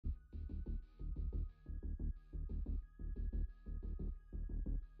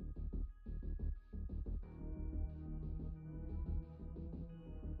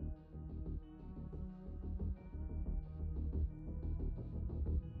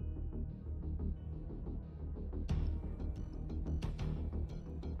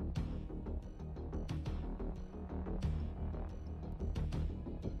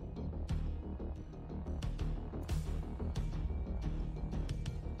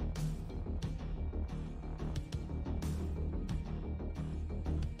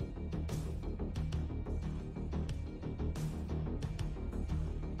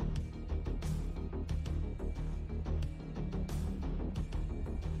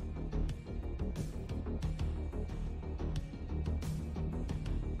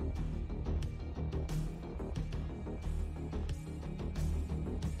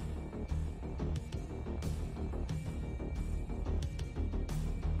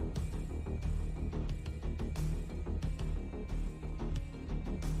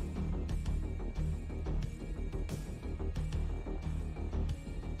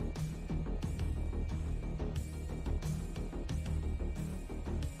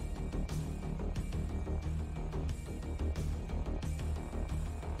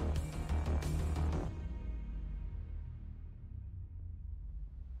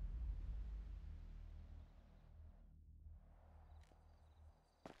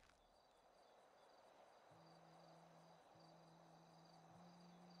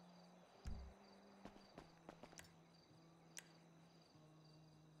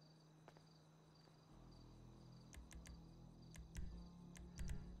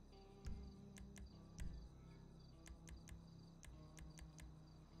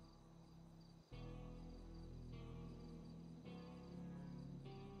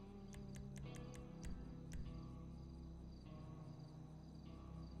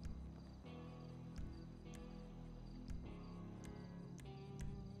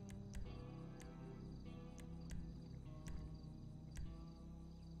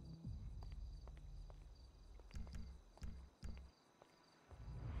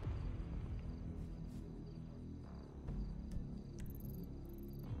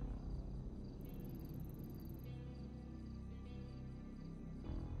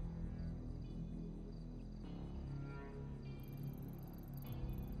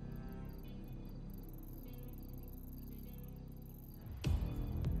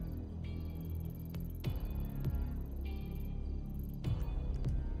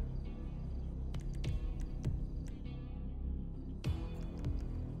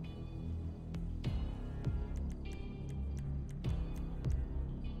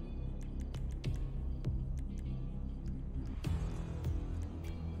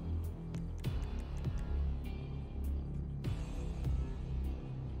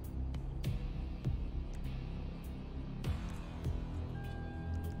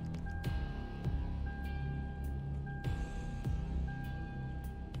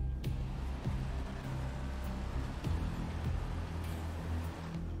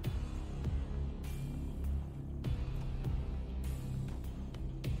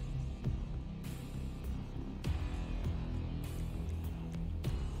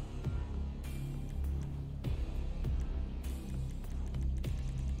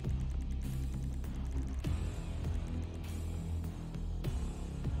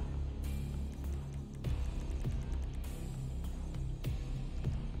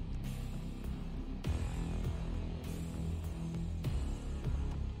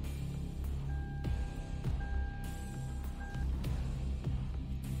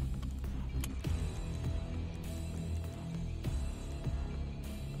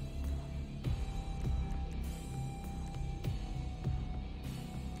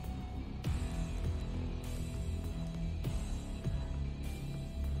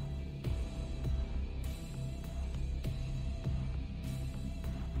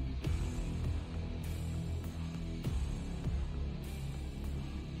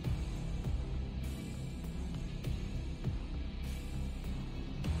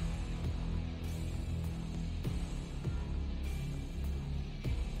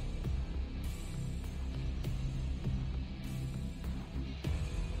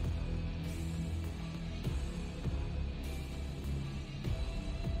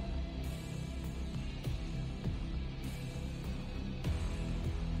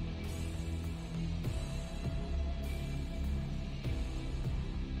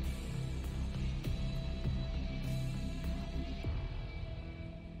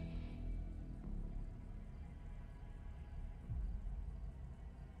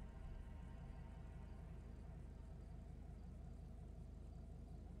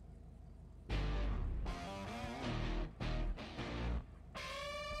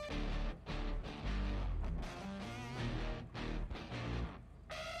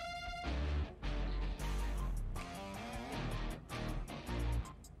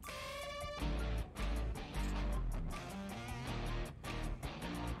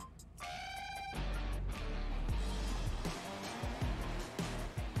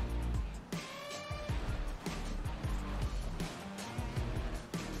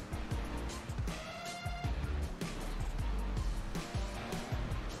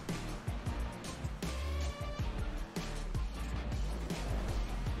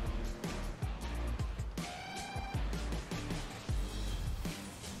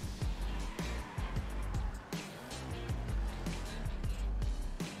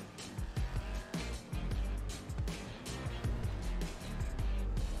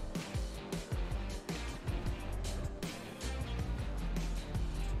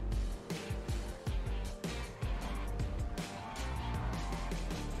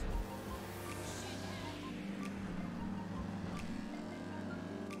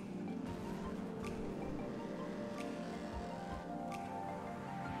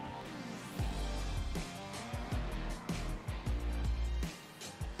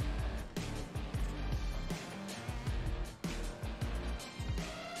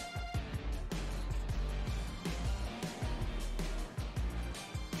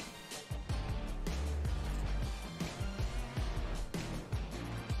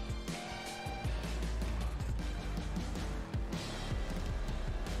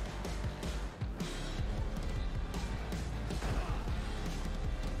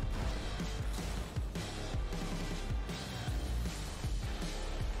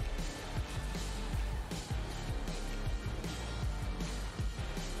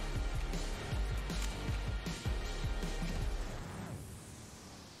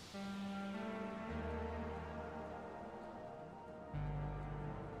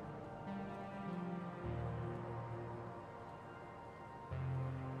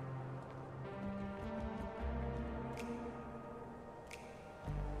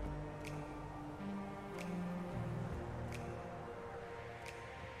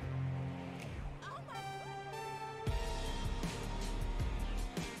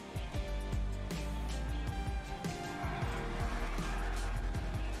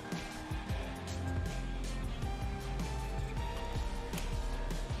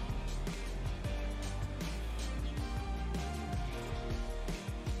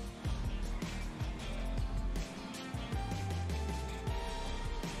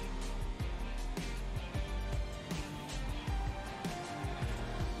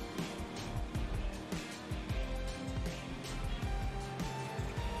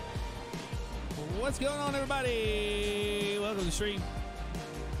What's going on, everybody? Welcome to the stream.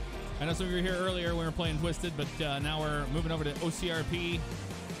 I know some of you were here earlier when we were playing Twisted, but now we're moving over to OCRP.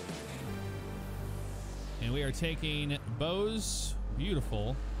 And we are taking Bo's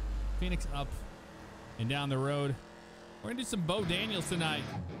beautiful Phoenix up and down the road. We're going to do some Bo Daniels tonight.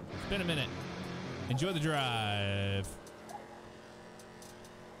 It's been a minute. Enjoy the drive.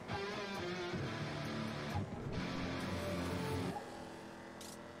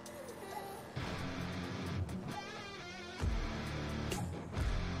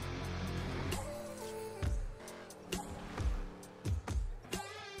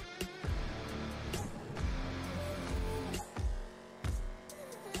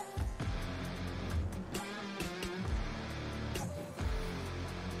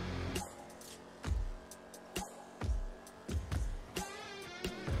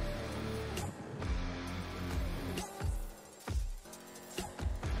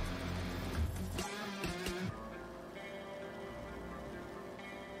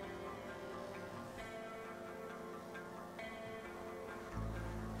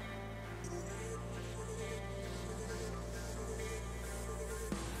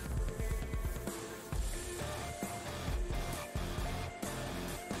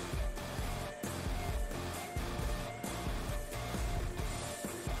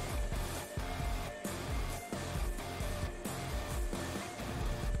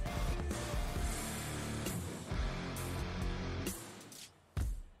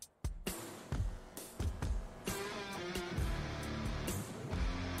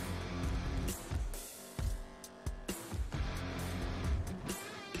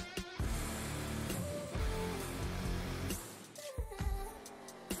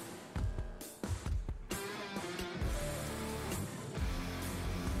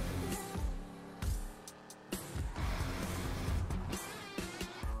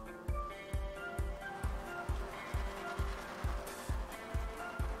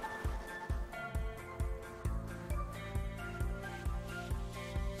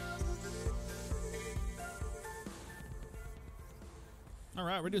 All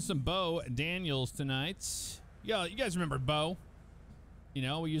right, we're doing some Bo Daniels tonight. Yeah, you guys remember Bo? You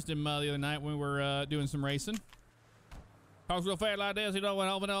know, we used him the other night when we were doing some racing. Talks real fast like this, you know, when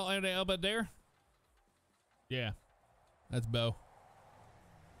up there. Yeah, that's Bo.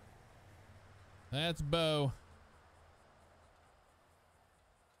 That's Bo.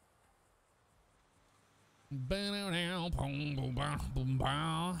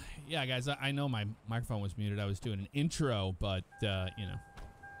 Yeah, guys, I know my microphone was muted. I was doing an intro, but, you know,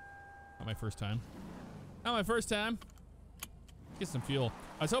 not my first time. Not my first time. Get some fuel.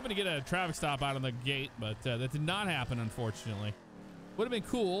 I was hoping to get a traffic stop out of the gate, but that did not happen, unfortunately. Would have been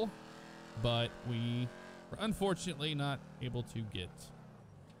cool, but we were unfortunately not able to get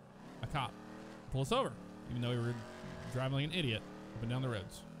a cop to pull us over, even though we were driving like an idiot up and down the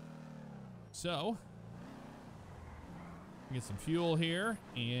roads. So, get some fuel here,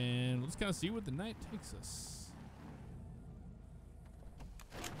 and let's kind of see what the night takes us.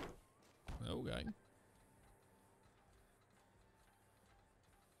 Okay.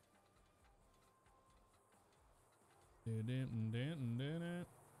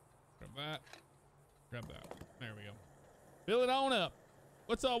 Grab that. Grab that. There we go. Fill it on up.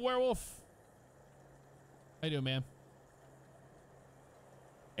 What's up, werewolf? How you doing, man?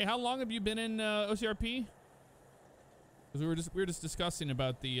 Hey, how long have you been in OCRP? Because we were just discussing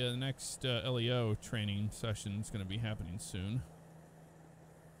about the next LEO training session. It's going to be happening soon.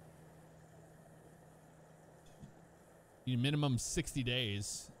 You need minimum 60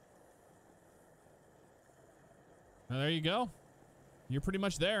 days. Well, there you go. You're pretty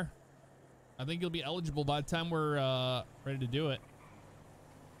much there. I think you'll be eligible by the time we're ready to do it.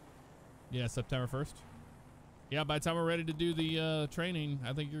 Yeah, September 1st. Yeah, by the time we're ready to do the training,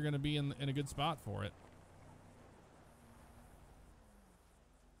 I think you're going to be in a good spot for it.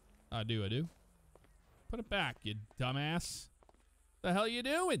 I do. Put it back, you dumbass. The hell you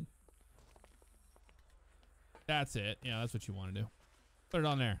doing? That's it. Yeah, that's what you want to do. Put it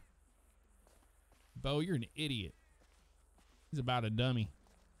on there. Bo, you're an idiot. He's about a dummy.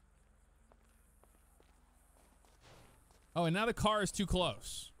 Oh, and now the car is too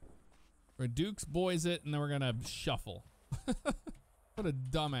close. We're Dukes boys it, and then we're gonna shuffle. What a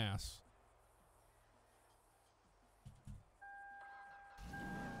dumbass.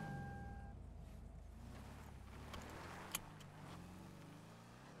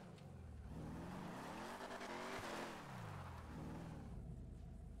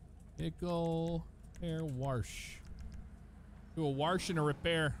 Pickle air wash. Do a wash and a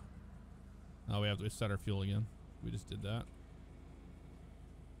repair. Oh, we have to set our fuel again. We just did that.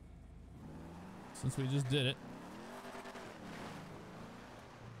 since we just did it.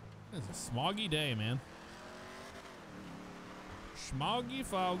 It's a smoggy day, man. Smoggy,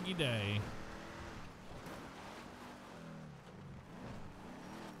 foggy day.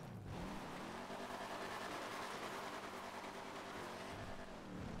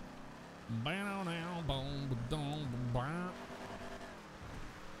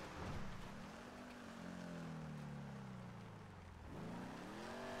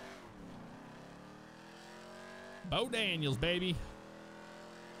 Bo Daniels, baby.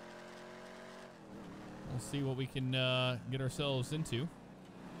 We'll see what we can get ourselves into.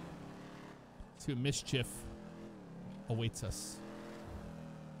 See what mischief awaits us.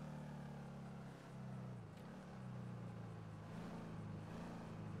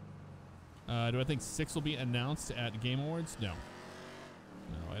 Do I think 6 will be announced at Game Awards? No.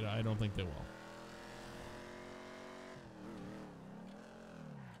 No, I don't think they will.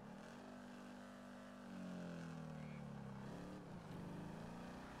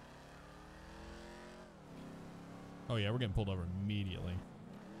 Oh yeah, we're getting pulled over immediately.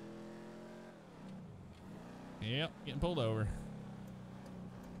 Yep, getting pulled over.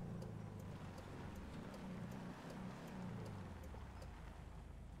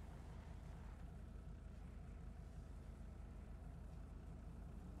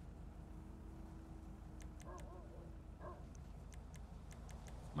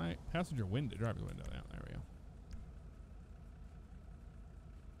 My passenger window, driver's window. Yeah, there we go.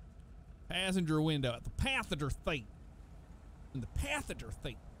 Passenger window at the passenger seat. In the passenger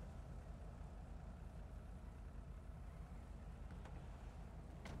seat.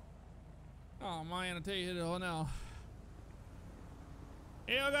 Oh man, I tell you now.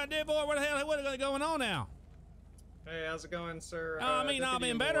 Hey, I got that boy. What the hell? What is going on now? Hey, how's it going, sir? I mean, I've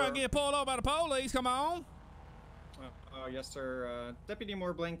been better. I get pulled over by the police. Come on. Yes, sir. Deputy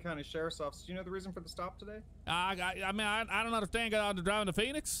Moore, Blaine County Sheriff's Office. Do you know the reason for the stop today? I mean, I don't understand. Got out to driving to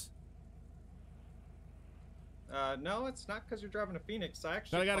Phoenix. No, it's not because you're driving to Phoenix. I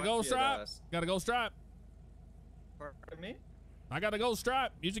actually got a gold stripe. Got a gold stripe. Pardon me? I got a gold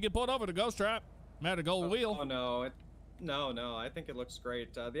stripe. You should get pulled over to gold stripe. I had a gold wheel. Oh no, no. I think it looks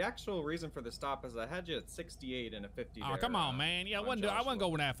great. The actual reason for the stop is I had you at 68 and a 50. Oh, come on, man. Yeah, I wasn't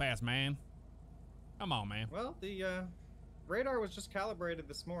going that fast, man. Come on, man. Well, the radar was just calibrated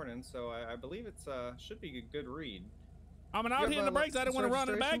this morning, so I believe it's should be a good read. I mean, I was hitting the brakes. I didn't want to run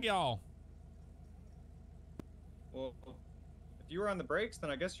in the back, y'all. Well, if you were on the brakes,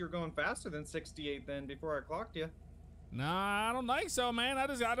 then I guess you're going faster than 68 then before I clocked you. Nah, I don't think so, man.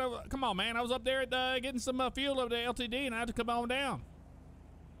 Come on, man. I was up there at, getting some fuel over the LTD, and I had to come on down.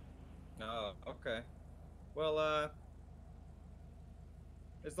 Oh, okay. Well,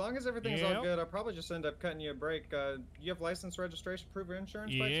 as long as everything's all good, I'll probably just end up cutting you a break. You have license, registration, proof of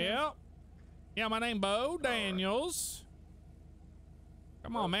insurance by chance? Yeah, my name Bo Daniels.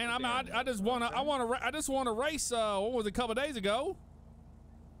 Come on, man. I just want to race. What was it, a couple of days ago?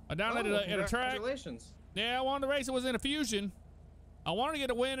 I downloaded at a track. Congratulations. Yeah, I wanted to race. It was in a Fusion. I wanted to get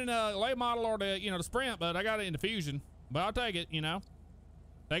a win in a late model or the sprint, but I got it in the Fusion. But I'll take it, Take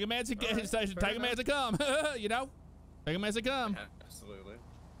them as they come, Take them as they come. Absolutely.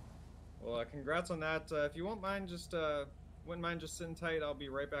 Well, congrats on that. If you wouldn't mind just sitting tight, I'll be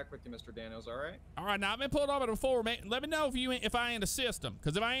right back with you, Mr. Daniels, all right? All right, now I've been pulled over before, man. Let me know if I ain't in the system.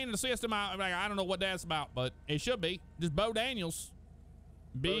 Because if I ain't in the system, I don't know what that's about, but it should be. Just Bo Daniels.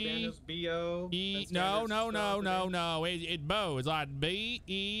 Bo Daniels, B-O. No. It's Bo. It's like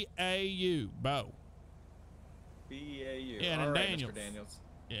B-E-A-U. Bo. B-E-A-U. Yeah, and all right, Daniels. Mr. Daniels.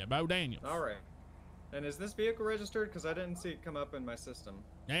 Yeah, Bo Daniels. All right. And is this vehicle registered? Because I didn't see it come up in my system.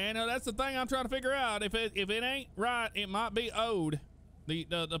 Yeah, no, that's the thing I'm trying to figure out. If it ain't right, it might be owed.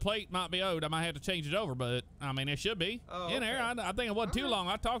 The plate might be owed. I might have to change it over, but I mean it should be in there. I think it wasn't too long.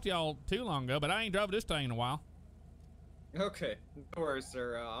 I talked to y'all too long ago, but I ain't drove this thing in a while. Okay, no worries,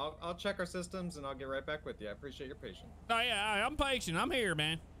 sir. I'll check our systems and I'll get right back with you. I appreciate your patience. Oh yeah, I'm patient. I'm here,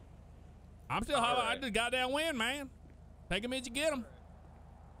 man. I'm still hot. I just got that win, man. Take them as you get them.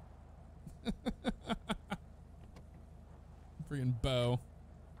 Freaking Bo.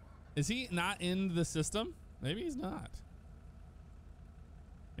 Is he not in the system? Maybe he's not.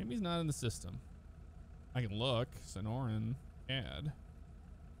 Maybe he's not in the system. I can look. Sonoran CAD.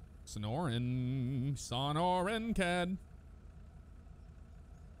 Sonoran CAD.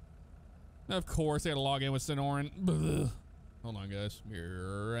 Of course, they had to log in with Sonoran. Ugh. Hold on, guys. Be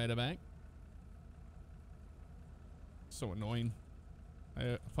right back. So annoying.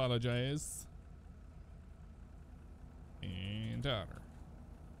 I apologize. And daughter.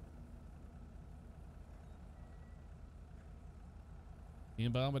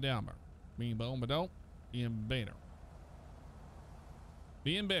 And Baba Dowmer. Being bone, but don't. Being better.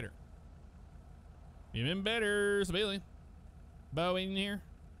 Being better. Being better. Civilian. Bo in here.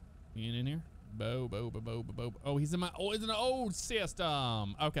 Being in here. Bo. Oh, he's in my. Oh, it's in the old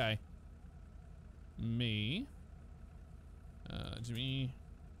system. Okay. Me. Jimmy.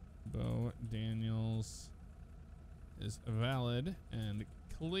 Bo Daniels is valid and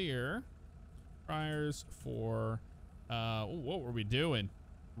clear. Priors for. What were we doing?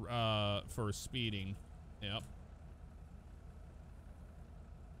 For speeding. Yep.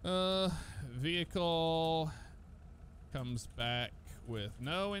 Vehicle comes back with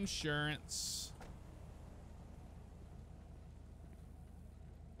no insurance.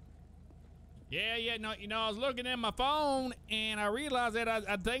 Yeah, no, you know, I was looking at my phone and I realized that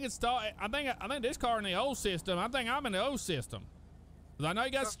I think it's I think this car in the old system. I think I'm in the old system. 'Cause I know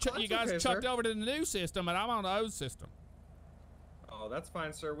you guys okay, chucked sir. over to the new system, but I'm on the old system. Oh, that's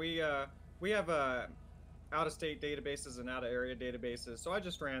fine, sir. We have out-of-state databases and out-of-area databases, so I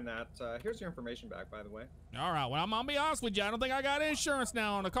just ran that. Here's your information back, by the way. All right, well, I'm gonna be honest with you. I don't think I got insurance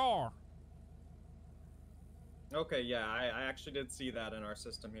now on the car. Okay, yeah, I actually did see that in our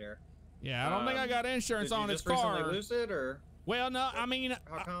system here. Yeah, I don't think I got insurance on this car. Did you just recently lose it, or? Well, no, I mean,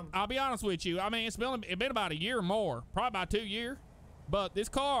 How come? I'll be honest with you. I mean, it's been about a year or more, probably about 2 years. But this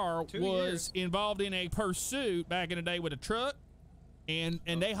car 2 was years. involved in a pursuit back in the day with a truck, and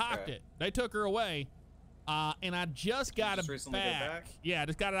they hawked it. They took her away, and I just got it recently get back. Yeah, I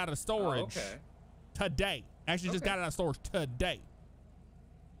just got it out of storage today. Actually, just got it out of storage today.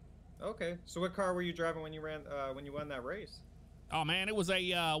 Okay. So what car were you driving when you won that race? Oh man, it was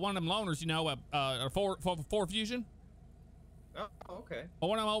a one of them loaners, you know, a Ford Fusion. Oh, okay. Or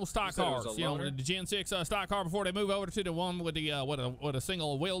one of them old stock said it was cars, a you know, loaner? the Gen 6 stock car before they move over to the one with the with a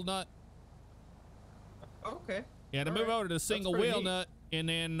single wheel nut. Okay. Yeah, they All move right. over to the That's single pretty wheel neat. nut, and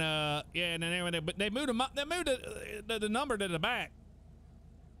then and then they moved them up. They moved the number to the back,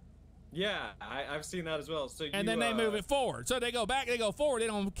 Yeah, I've seen that as well. So and then they move it forward. So they go back, they go forward. They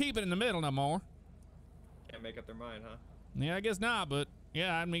don't keep it in the middle no more. Can't make up their mind, huh? Yeah, I guess not. But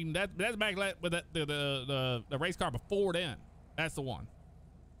yeah, I mean that's back with the race car before then. That's the one.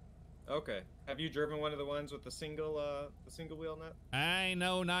 Okay. Have you driven one of the ones with the single wheel nut? I ain't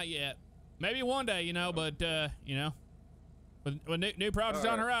know, not yet. Maybe one day, you know, but you know, with new projects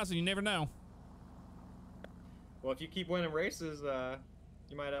on the horizon, you never know. Well, if you keep winning races,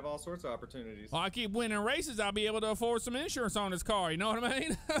 you might have all sorts of opportunities. Well, I keep winning races, I'll be able to afford some insurance on this car. You know what I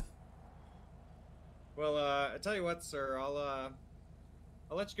mean? Well, I tell you what, sir, I'll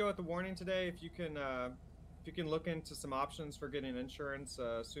let you go with the warning today. If you can look into some options for getting insurance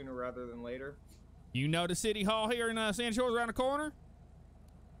sooner rather than later. You know the city hall here in San Shores around the corner?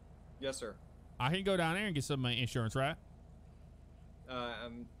 Yes, sir. I can go down there and get some insurance, right? Yeah,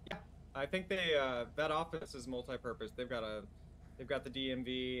 I think that office is multi-purpose. They've got the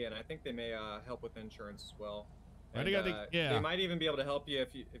DMV, and I think they may help with insurance as well. Right, And, yeah. They might even be able to help you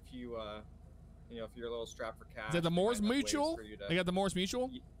if you know, if you're a little strapped for cash. Is that the they Morse might have ways Mutual? for you to- They got the Morse Mutual?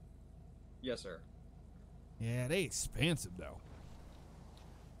 Yes, sir. Yeah, they expensive though.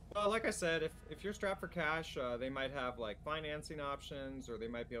 Well, like I said, if you're strapped for cash, they might have like financing options, or they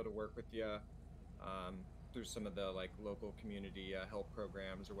might be able to work with you through some of the like local community help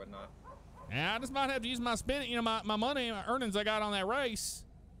programs or whatnot. Yeah, I just might have to use my spending, you know, my money, my earnings I got on that race,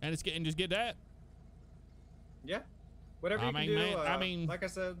 and just get that. Yeah, whatever you can do. I mean, like I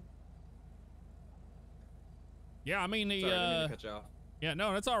said. Yeah, I mean Sorry, I didn't mean to cut you off. Yeah,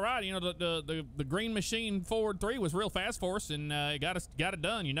 no, that's all right. You know, the Green Machine Ford 3 was real fast for us, and it got it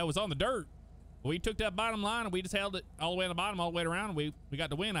done. You know, it was on the dirt. We took that bottom line and we just held it all the way on the bottom, all the way around. And we got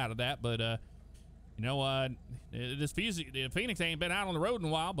the win out of that. But you know, the Phoenix ain't been out on the road in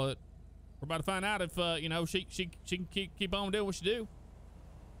a while, but we're about to find out if you know, she can keep on doing what she do.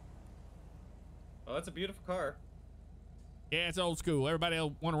 Oh, that's a beautiful car. Yeah, it's old school. Everybody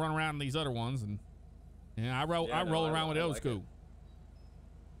will want to run around in these other ones, and yeah, I roll around with old school.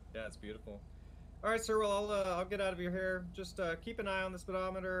 Yeah, it's beautiful. All right, sir. Well, I'll get out of your hair. Just keep an eye on the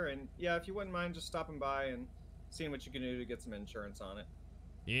speedometer, and yeah, if you wouldn't mind just stopping by and seeing what you can do to get some insurance on it.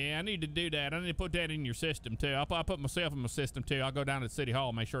 Yeah, I need to do that. I need to put that in your system too. I'll put myself in my system too. I'll go down to the city hall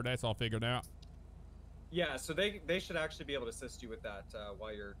and make sure that's all figured out. Yeah, so they should actually be able to assist you with that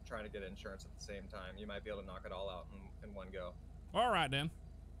while you're trying to get insurance at the same time. You might be able to knock it all out in one go. All right then.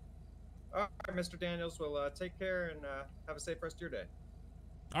 All right, Mr. Daniels. Well, take care and have a safe rest of your day.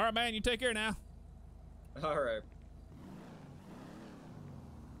 All right, man. You take care now. All right.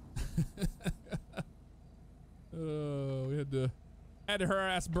 Oh, we had to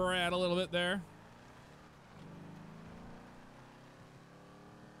harass Brad a little bit there.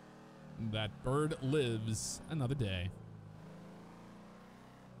 That bird lives another day.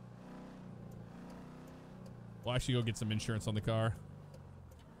 We'll actually go get some insurance on the car.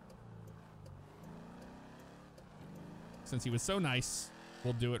 Since he was so nice,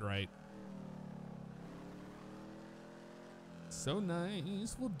 we'll do it right. So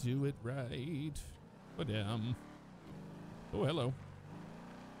nice, we'll do it right. But oh, hello.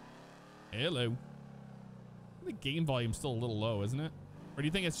 Hello. The game volume's still a little low, isn't it? Or do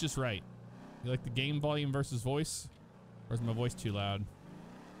you think it's just right? You like the game volume versus voice? Or is my voice too loud?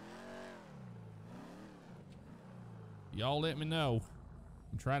 Y'all let me know.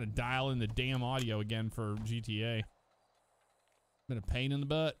 I'm trying to dial in the damn audio again for GTA. Been a pain in the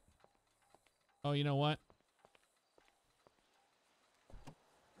butt. Oh, you know what?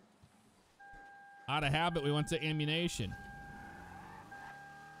 Out of habit, we went to ammunition.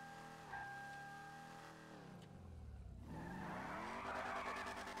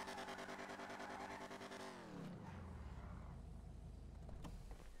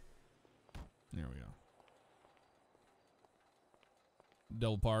 There we go.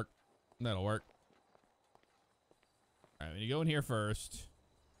 Double park. That'll work. All right, when you go in here first,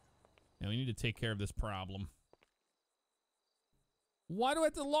 now we need to take care of this problem. Why do I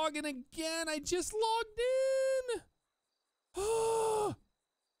have to log in again? I just logged in.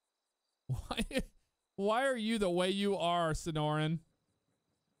 Why are you the way you are, Sonoran?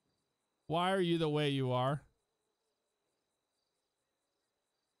 Why are you the way you are?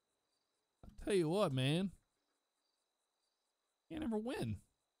 I'll tell you what, man. Can't ever win.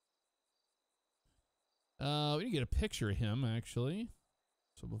 We need to get a picture of him, actually.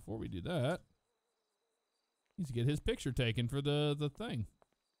 So before we do that, needs to get his picture taken for the thing.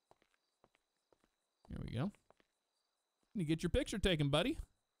 Here we go. You need to get your picture taken, buddy.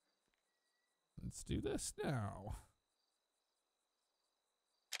 Let's do this now.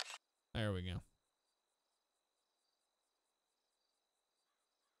 There we go.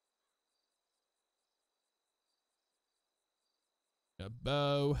 A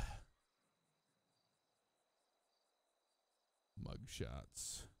bow. Mug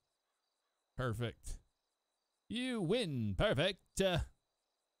shots. Perfect. You win. Perfect.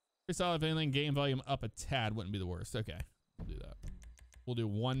 Chris, if anything, game volume up a tad wouldn't be the worst. Okay, we'll do that. We'll do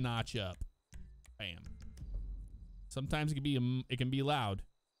one notch up. Bam. Sometimes it can be loud.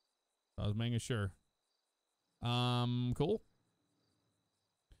 So I was making sure. Cool.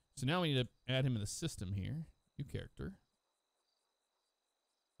 So now we need to add him in the system here. New character.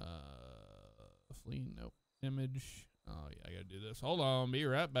 Fleeing. Nope. Image. Oh yeah, I gotta do this. Hold on. Be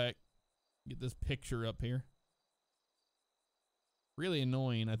right back. Get this picture up here. Really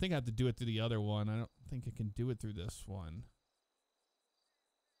annoying. I think I have to do it through the other one. I don't think I can do it through this one.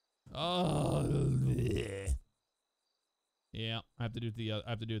 Oh, bleh. Yeah, I have to do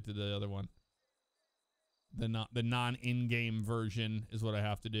it through the other one. The non in-game version is what I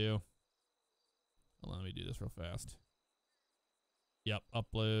have to do. Hold on, let me do this real fast. Yep,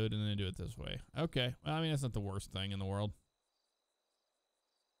 upload and then do it this way. Okay, well, I mean that's not the worst thing in the world.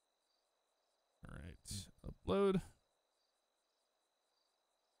 All right, upload. All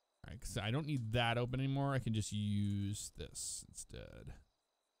right, because I don't need that open anymore. I can just use this instead.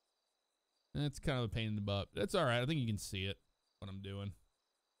 That's kind of a pain in the butt. That's all right. I think you can see it, what I'm doing.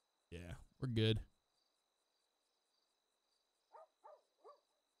 Yeah, we're good.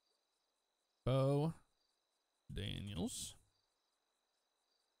 Bo Daniels.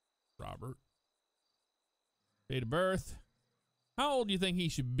 Robert. Date of birth. How old do you think he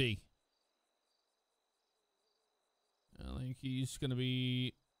should be? I think he's going to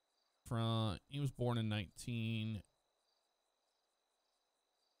be he was born in 19.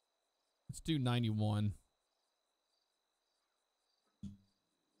 Let's do 91.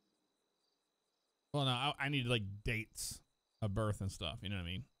 Well, no, I need like dates of birth and stuff. You know what I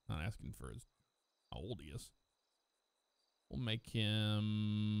mean? Not asking for how old he is. We'll make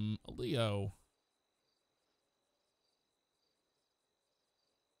him a Leo.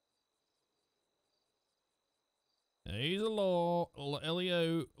 He's a Leo.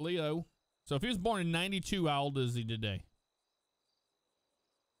 So if he was born in 92, how old is he today?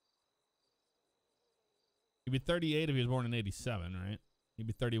 He'd be 38 if he was born in 87, right? He'd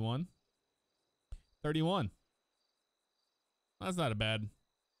be 31. 31. That's not a bad.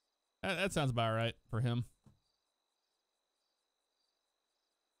 That sounds about right for him.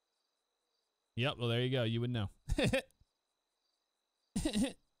 Yep, well, there you go. You would know.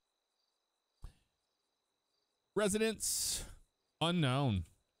 Residence. Unknown.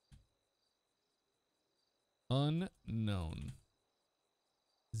 Unknown.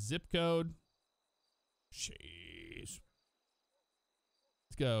 Zip code. Jeez.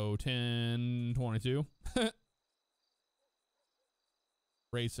 Let's go. 1022.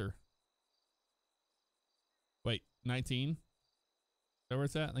 Racer. Wait, 19? Is that where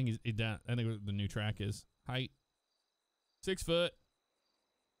it's at? I think he's down. I think the new track is height 6 foot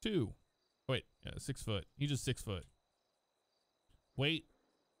 2. Wait, yeah, 6 foot. He's just 6 foot. Weight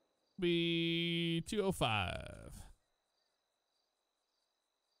be 205.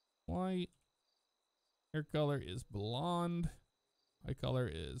 White. Hair color is blonde. Eye color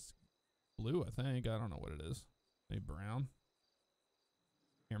is blue, I think. I don't know what it is. Maybe brown.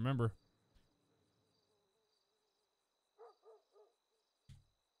 Can't remember.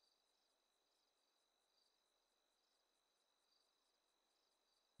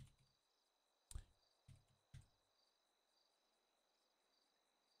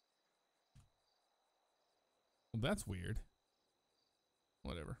 Well, that's weird.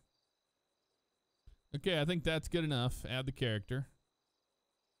 Whatever. Okay, I think that's good enough. Add the character.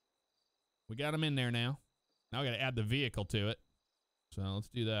 We got him in there now. Now we got to add the vehicle to it. So let's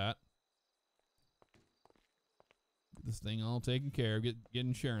do that. Get this thing all taken care of. Get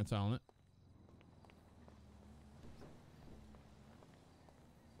insurance on it.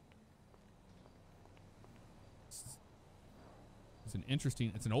 It's an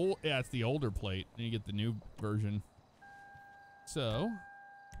interesting, it's an old, yeah, it's the older plate. Then you get the new version. So,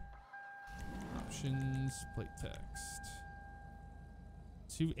 options, plate text.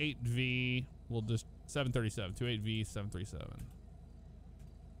 28V, we'll just, 737, 28V, 737.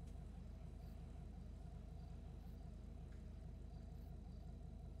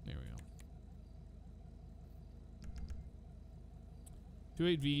 There we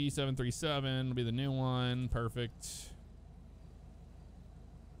go. 28V, 737 will be the new one. Perfect.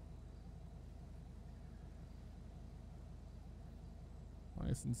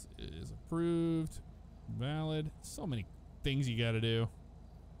 License is approved. Valid. So many things you got to do.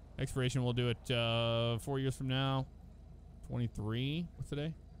 Expiration, we'll do it 4 years from now. 23. What's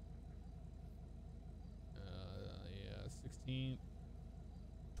today? Yeah, 16.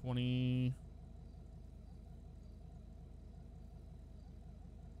 20.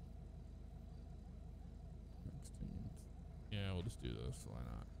 Yeah, we'll just do this. Why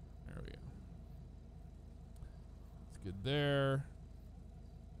not? There we go. It's good there.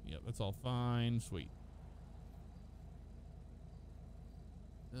 Yep, that's all fine. Sweet.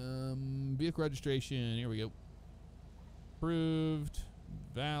 Vehicle registration. Here we go. Approved.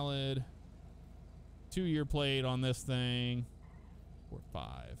 Valid. 2-year plate on this thing. Or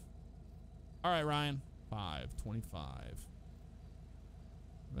 5. All right, Ryan. 5/25.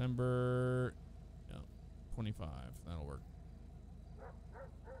 November. Yep. 25. That'll work.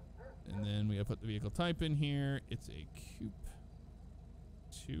 And then we gotta put the vehicle type in here. It's a coupe.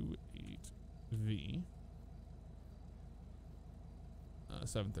 28V.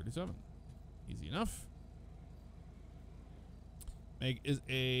 737. Easy enough.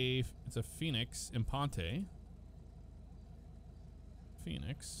 It's a Phoenix Impante.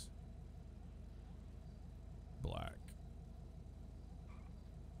 Phoenix. Black.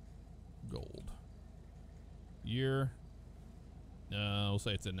 Gold. Year. We'll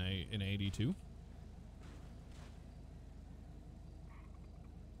say it's an 82. All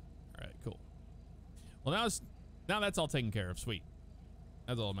right, cool. Well, now that's all taken care of. Sweet.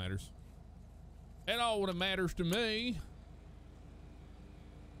 That's all that matters. And all what matters to me.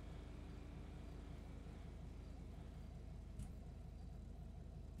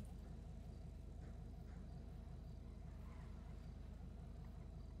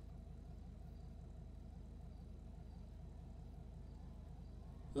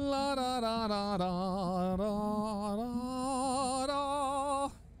 La da da da da da da da.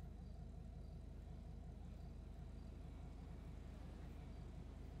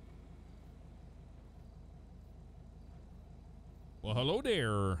 Well, hello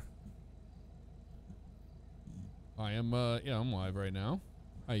there. I am yeah, I'm live right now.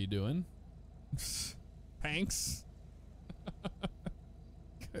 How you doing? Thanks.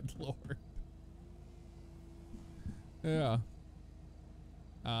 Good Lord. Yeah.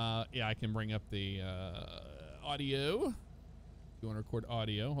 Yeah, I can bring up the audio. You want to record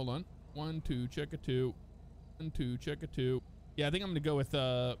audio? Hold on. 1, 2, check a 2. 1, 2, check a 2. Yeah, I think I'm gonna go with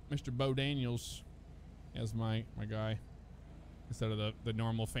Mr. Bo Daniels as my guy instead of the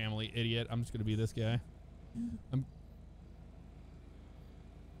normal family idiot. I'm just gonna be this guy. I'm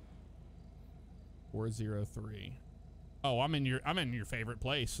 403. Oh, I'm in your favorite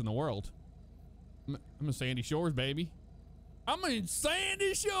place in the world. I'm in Sandy Shores, baby. I'm in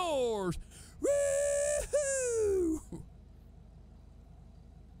Sandy Shores. Woohoo!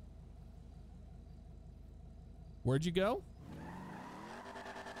 Where'd you go?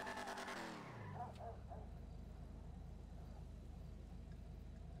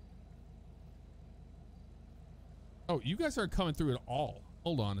 Oh, you guys aren't coming through at all.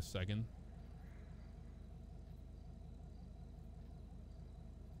 Hold on a second.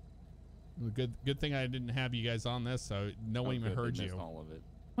 Good thing I didn't have you guys on this, so no one even heard you. All of it.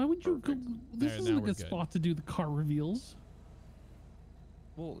 Why would you go? This isn't a good spot to do the car reveals.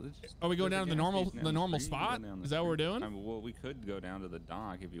 Well, it's just, are we going down to the normal spot? Is that what we're doing? I mean, well, we could go down to the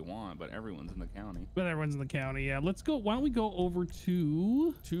dock if you want, but everyone's in the county. But everyone's in the county, yeah. Let's go. Why don't we go over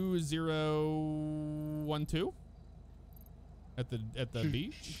to 2012 at the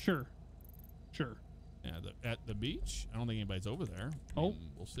beach? Sure. Yeah, at the beach. I don't think anybody's over there. I mean,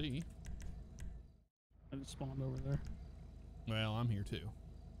 we'll see. I just spawned over there. Well, I'm here too.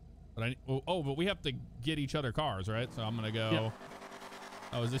 But but we have to get each other cars, right? So I'm gonna go. Yep.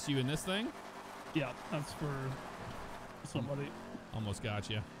 Oh, is this you in this thing? Yeah, that's for somebody. Almost got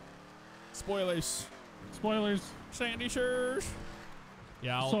you. Spoilers. Sandy Shores.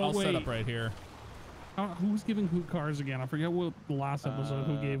 Yeah, I'll set up right here. Who's giving who cars again? I forget what the last episode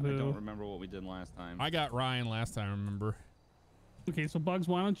who gave who. I don't remember what we did last time. I got Ryan last time, remember? Okay, so Bugs,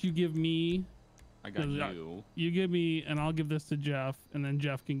 why don't you give me? I got you. You give me, and I'll give this to Jeff, and then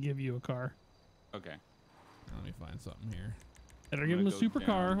Jeff can give you a car. Okay. Let me find something here. Better give him a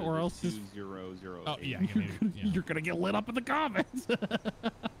supercar, or else 2008. Oh yeah, you're gonna get lit up in the comments. I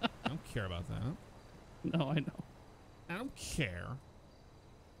don't care about that. No, I know. I don't care.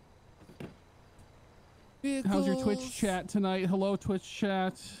 How's your Twitch chat tonight? Hello, Twitch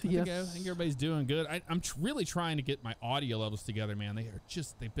chat. I think everybody's doing good. I'm really trying to get my audio levels together, man.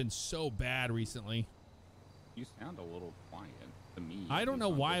 They've been so bad recently. You sound a little quiet to me. I don't know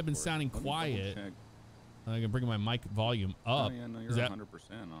why I've been sounding quiet. I can bring my mic volume up. Oh, yeah, no, you're 100%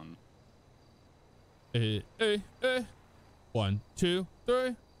 on. 1, 2,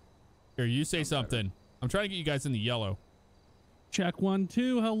 3. Here, you say something. Better. I'm trying to get you guys in the yellow. Check 1,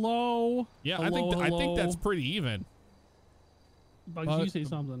 2. Hello. Yeah, hello, I think that's pretty even. Bugs, you say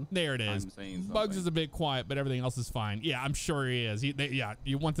something. There it is. Bugs is a bit quiet, but everything else is fine. Yeah, I'm sure he is. Yeah,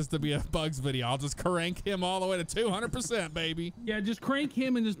 you want this to be a Bugs video? I'll just crank him all the way to 200%, baby. Yeah, just crank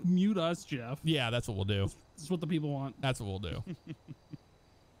him and just mute us, Jeff. Yeah, that's what we'll do. This is what the people want. That's what we'll do.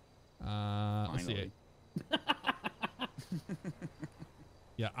 Let's see.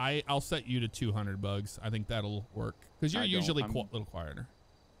 Yeah, I'll set you to 200, Bugs. I think that'll work because you're usually a little quieter.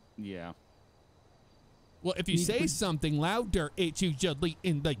 Yeah. Well, if you say something louder, it's usually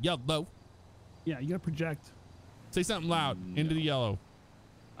in the yellow. Yeah, you gotta project. Say something loud into the yellow.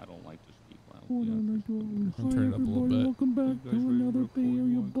 I don't like to speak loud. I'll turn it up a little bit. Welcome back to another Bay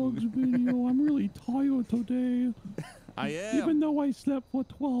Area Bugs video. I'm really tired today. I am. Even though I slept for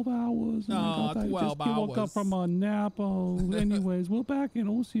 12 hours. And I just woke up from a nap. Anyways, we're back in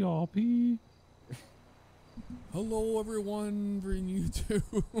OCRP. Hello, everyone. Bring you to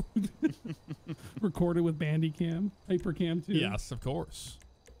recorded with Bandicam, Hypercam too. Yes, of course.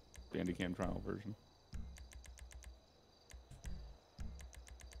 Bandicam trial version.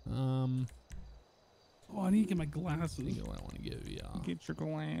 Oh, I need to get my glasses. I think what I want to give you. Get your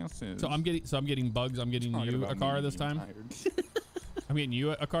glasses. So I'm getting Bugs. I'm getting you a car this time. I'm getting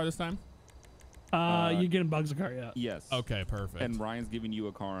you a car this time. You're getting Bugs a car, yeah. Yes. Okay, perfect. And Ryan's giving you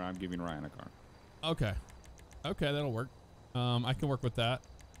a car. I'm giving Ryan a car. Okay. Okay, that'll work. I can work with that.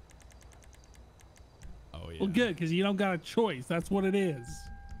 Oh yeah. Well, good, because you don't got a choice. That's what it is.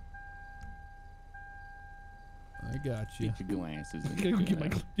 I got you. Get your glasses.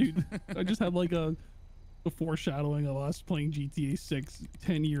 Dude, I just had like a foreshadowing of us playing GTA 6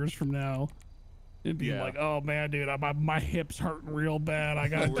 10 years from now. It'd be like, oh man, dude, my hips hurting real bad. I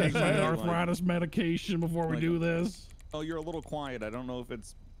gotta take my arthritis medication before we do this. Oh, you're a little quiet. I don't know if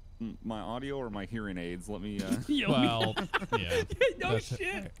it's my audio or my hearing aids. Let me well, yeah. No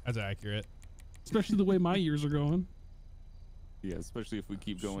shit. That's accurate. Especially the way my ears are going. Yeah, especially if we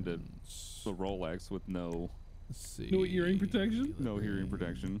keep going to the Rolex with no hearing protection. No hearing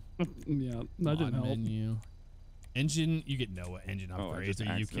protection. Yeah, that didn't help. Menu. Engine, you get no engine upgrades.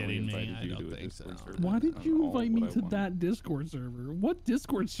 Are you kidding me? I don't think so. Why did you invite me to that Discord server? What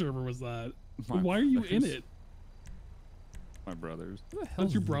Discord server was that? Why are you in it? My brothers.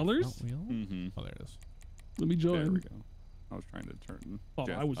 That's your brothers? Mm-hmm. Oh, there it is. Let me join. There we go. I was trying to turn.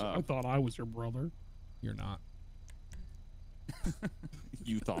 I thought I was your brother. You're not.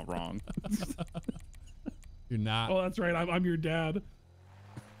 You thought wrong. You're not. Oh, that's right. I'm your dad.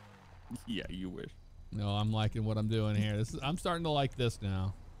 Yeah, you wish. No, I'm liking what I'm doing here. I'm starting to like this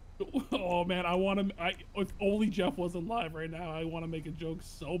now. Oh man, if only Jeff wasn't live right now, I want to make a joke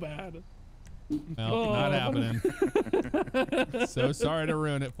so bad. Well, not happening. So sorry to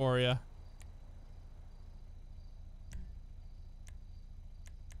ruin it for you.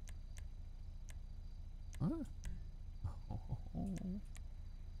 Huh?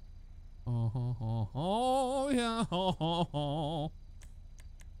 Oh, yeah.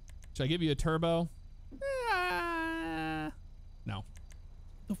 Should I give you a turbo? No.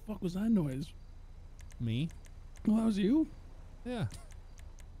 The fuck was that noise? Me? Well, that was you. Yeah. Is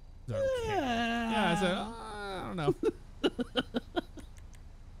that okay? Yeah, I said, I don't know.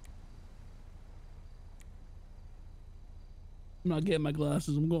 I'm not getting my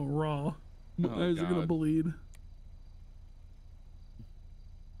glasses. I'm going raw. My eyes are gonna bleed.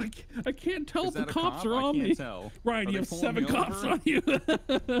 I can't tell if the cops are on me. Tell. Ryan, you have 7 cops on you.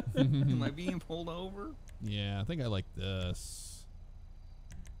 Am I being pulled over? Yeah, I think I like this.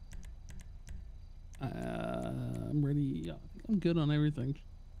 I'm ready. Yeah, I'm good on everything.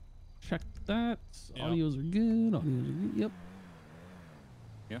 Check that. Yeah. Audios are good. Audios are good. Yep.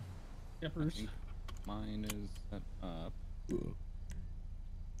 Yeah. Peppers. Mine is set up.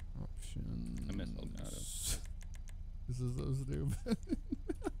 Options. I missed Elgato. This is so stupid.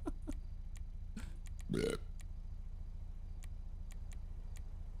 Right.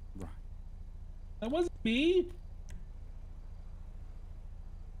 That wasn't me.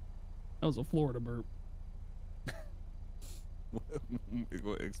 That was a Florida burp.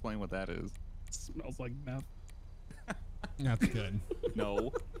 Explain what that is. Smells like meth. That's good.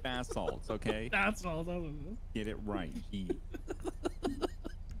 No, bath salts, okay? That's all. That's what it is. Get it right.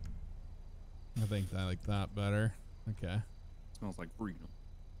 I think I like that better. Okay. Smells like freedom.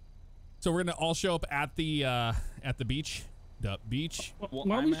 So we're gonna all show up at the beach. The beach. Well,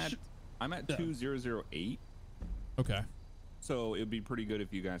 Why don't we I'm at 2008. Okay. So it'd be pretty good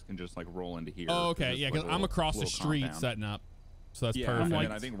if you guys can just like roll into here. Oh, okay. Yeah, because I'm across the street compound. setting up. So that's Yeah, perfect. and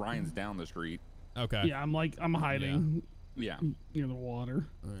then I think Ryan's down the street. Okay. Yeah, I'm hiding Yeah. near the water.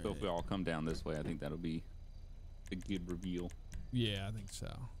 All So right. if we all come down this way, I think that'll be a good reveal. Yeah, I think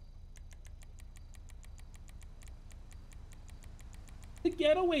so. The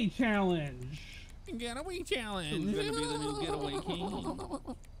getaway challenge. Getaway challenge. Who's gonna be the new getaway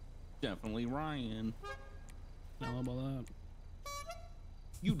king? Definitely Ryan. How about that?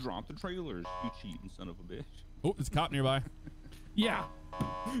 You dropped the trailers, you cheating son of a bitch. Oh, there's a cop nearby. Yeah.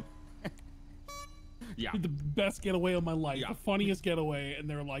 Yeah. The best getaway of my life. Yeah. The funniest getaway. And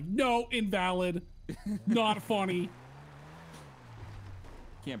they're like, no, invalid. Not funny.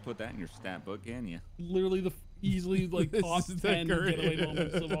 Can't put that in your stat book, can you? Literally the easily like This top is the 10 getaway greatest.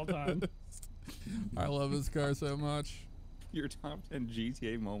 moments of all time. I love this car so much. Your top 10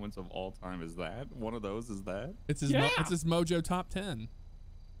 GTA moments of all time is that? One of those is that? It's his Yeah. it's his Mojo top 10.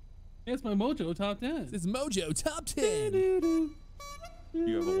 It's my Mojo top 10. It's his Mojo top 10.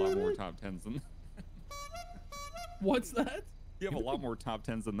 You have a lot more top 10s than What's that? You have a lot more top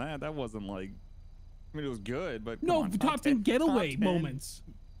 10s than that. That wasn't like I mean it was good, but No, come on, top 10 getaway top 10 moments.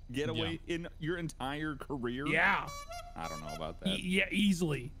 Getaway in your entire career? Yeah. I don't know about that. Yeah,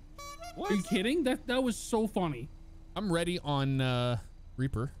 easily. What? Are you kidding? That was so funny. I'm ready on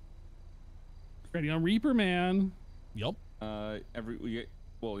Reaper. Ready on Reaper, man. Yup.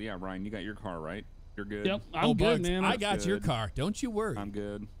 Well, yeah, Ryan, you got your car, right? You're good. Yep, I'm good, Bugs, man. I got your good. car. Don't you worry. I'm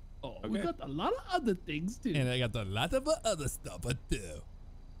good. Oh, we Okay. got a lot of other things too. And I got a lot of other stuff to do.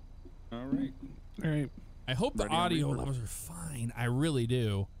 All right. All right. I hope the Ready on audio Reaper. levels are fine. I really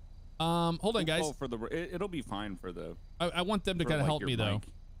do. Hold on, guys. Oh, it'll be fine for the I want them to for, kind of like, help your me though. mic.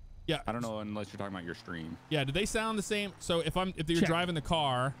 Yeah. I don't know unless you're talking about your stream. Yeah. Do they sound the same? So if you're Check. driving the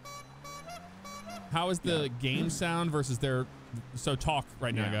car, how is the game sound versus their? So talk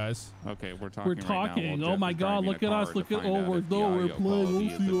right now, Yeah. guys. Okay, we're talking. We're Right talking. now. Oh Jeff my is God, driving look a at us, car look to at- find oh, out we're- if the no, we're audio playing quality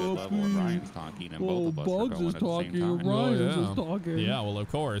is a good level and OCRP. Ryan's talking, and both Oh, of us are Bugs going is at the same talking. time. Ryan's yeah. just talking. Yeah. Well, of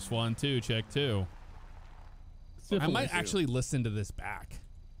course. 1, 2, check 2. I Syphilis. might actually listen to this back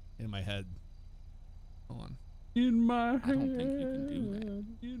in my head. Hold on. In my head. I don't think you can do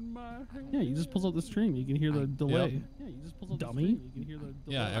that. In my head. Yeah, you just pulls out the stream. You can hear the delay. Yeah, you just pulls out Dummy. the stream. You can hear the delay.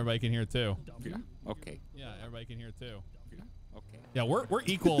 Yeah, everybody can hear it too. Yeah. Okay. Yeah, everybody can hear it too. Okay. Yeah, we're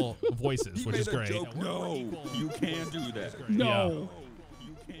equal voices, which is great. No, you can't do that. No.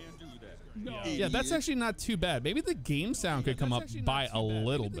 You can't do that. No. Yeah, that's actually not too bad. Maybe the game sound could come up by a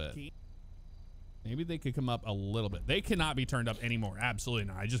little bit. Maybe they could come up a little bit. They cannot be turned up anymore. Absolutely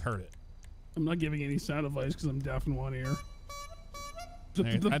not. I just heard it. I'm not giving any sound advice because I'm deaf in one ear. I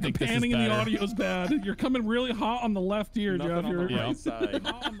think this is panning in the better. audio is bad. You're coming really hot on the left ear, Nothing Jeff. on You're the right side.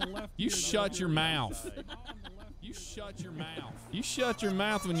 hot on the left You ear. shut your mouth. You shut your mouth. You shut your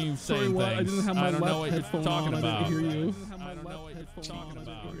mouth when you say Sorry, things. what? I didn't have my I don't know left what you're headphone talking on. about. I didn't hear you. I don't know what you're talking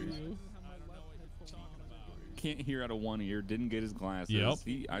about. Can't hear out of one ear. Didn't get his glasses.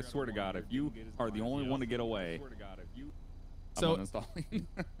 Yep. I swear to God, if you are the only one to get away, So- I'm uninstalling.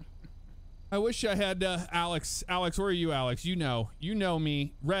 I wish I had Alex. Alex, where are you, Alex? You know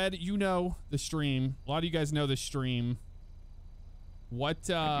me. Red, you know the stream. A lot of you guys know the stream. What,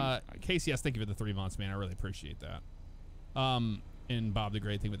 Casey, yes, thank you for the 3 months, man. I really appreciate that. And Bob, the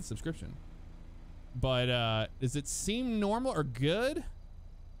great thing with the subscription. But, does it seem normal or good?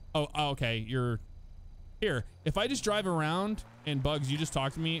 Oh, okay, you're here. If I just drive around and Bugs, you just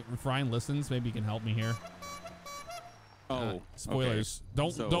talk to me. If Ryan listens, maybe you can help me here. Oh, spoilers.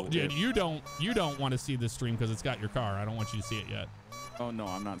 Okay. Don't. You don't want to see this stream because it's got your car. I don't want you to see it yet. Oh no,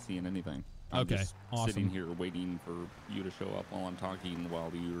 I'm not seeing anything. I'm Okay, just awesome. sitting here waiting for you to show up while I'm talking while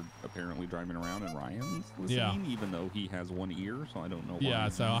you're apparently driving around and Ryan's listening, even though he has one ear, so I don't know why. Yeah,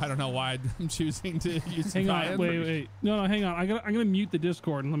 so I don't know why I'm choosing to use Hang Ryan. on, wait. No, hang on. I'm gonna mute the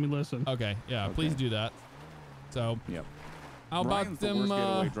Discord and let me listen. Okay, yeah, please do that. So, yep. How Ryan's about them? The worst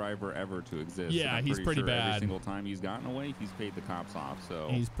getaway driver ever to exist. Yeah, and he's pretty sure bad. Every single time he's gotten away, he's paid the cops off. So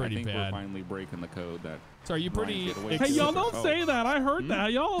he's pretty I think bad. We're finally breaking the code that. So are you pretty? Hey, y'all don't say that. I heard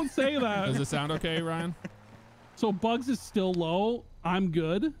that. Y'all don't say that. Does it sound okay, Ryan? So Bugs is still low. I'm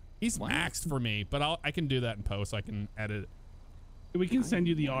good. He's maxed for me, but I can do that in post. I can edit it. We can send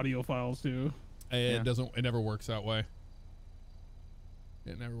you the audio files too. It doesn't. It never works that way.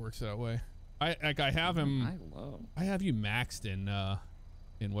 It never works that way. I have him. I have you maxed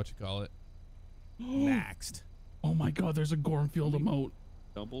in what you call it. Maxed. Oh my God! There's a Gormfield emote.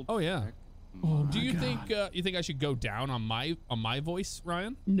 Double. Oh yeah. Oh Do you God. think I should go down on my voice,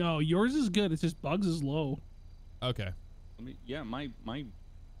 Ryan? No, yours is good. It's just Bugs is low. Okay. I mean, yeah, my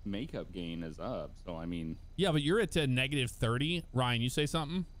makeup gain is up, so I mean. Yeah, but you're at -30. Ryan, you say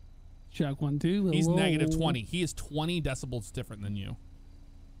something? Check 1 2. He's Whoa. -20. He is 20 decibels different than you.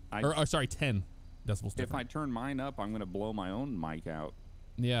 Or sorry, 10 decibels different. If I turn mine up, I'm gonna blow my own mic out.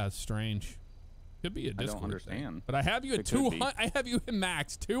 Yeah, it's strange. Could be a Discord I don't understand. thing. But I have you at 200. I have you at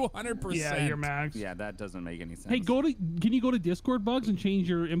max 200%. Yeah, you're max. Yeah, that doesn't make any sense. Hey, can you go to Discord, Bugs, and change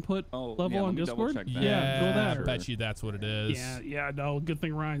your input level on Discord? Yeah, go that. I bet you that's what it is. Yeah. No, good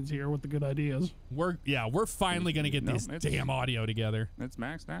thing Ryan's here with the good ideas. We're finally gonna get this damn audio together. It's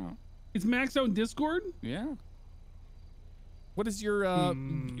maxed out. It's maxed out in Discord. Yeah. What is your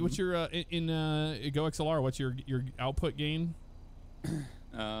what's your in Go XLR? What's your output gain?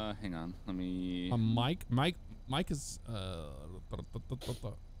 Hang on. Let me. Mike is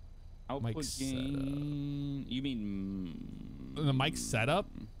output gain. You mean the mic setup?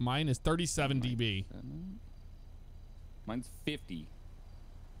 Mine is 37 dB. Mine's 50.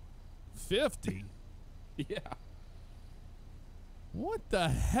 50. Yeah. What the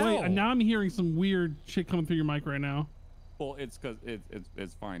hell? Wait, now I'm hearing some weird shit coming through your mic right now. Well, it's because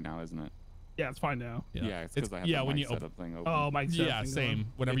it's fine now, isn't it? Yeah, it's fine now. Yeah, it's because I have the when mic you setup thing open. Oh, mic setup. Yeah, thing same.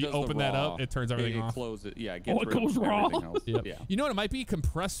 on. Whenever you open that up, it turns everything off. It closes. Yeah, it gets it rid goes of raw. everything else. Yep. Yeah. You know what? It might be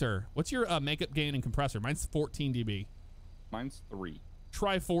compressor. What's your makeup gain and compressor? Mine's 14 dB. Mine's 3.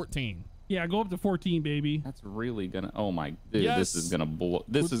 Try 14. Yeah, go up to 14, baby. That's really gonna. Oh my, dude, Yes. this is gonna blow.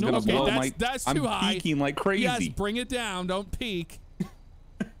 This is gonna blow my. That's too I'm high. peaking like crazy. Yes, bring it down. Don't peak.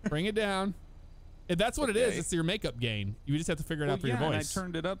 Bring it down. If that's what it is, it's your makeup gain. You just have to figure it out for your And I voice.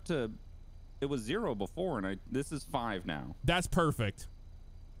 turned it up to. It was 0 before, and this is 5 now. That's perfect.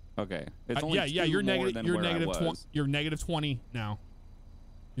 Okay. It's only yeah. 2 You're more negative. than You're where negative I 20. was. You're negative 20 now.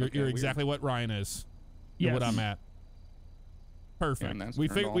 You're exactly what Ryan is. Yes. What I'm at. Perfect. that's We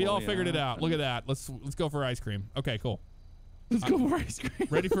turned all we the all way figured it up, out. Look at that. Let's go for ice cream. Okay, cool. Let's go for ice cream.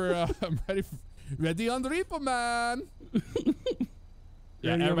 Ready for I'm ready on the reaper, man.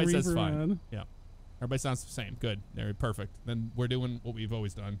 Yeah, Ready on everybody says Reaper, fine. man. Yeah. Everybody sounds the same. Good. They're perfect. Then we're doing what we've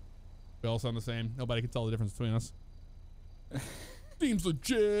always done. We all sound the same. Nobody can tell the difference between us. Seems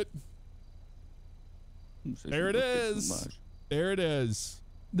legit. There it is. There it is.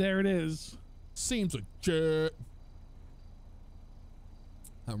 There it is. Seems legit.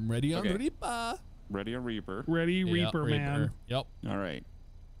 I'm ready on the Reaper. Ready on Reaper. Ready, Reaper, man. Yep. All right.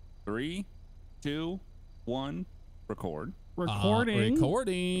 3, 2, 1. Record. Recording.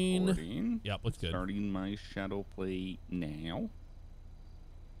 Recording. Yep, looks good. Starting my shadow play now.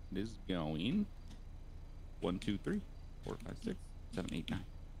 It is going. 1, 2, 3, 4, 5, 6, 7, 8, 9.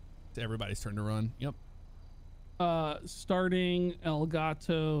 It's everybody's turn to run. Yep. Starting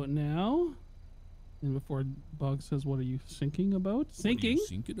Elgato now. And before Bug says, what are you thinking about? Thinking.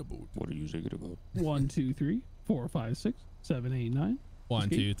 What are you thinking about? 1, 2, 3, 4, 5, 6, 7, 8, 9. 1,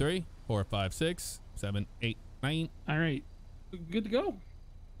 2, 3, 4, 5, 6, 7, 8, 9. All right. Good to go.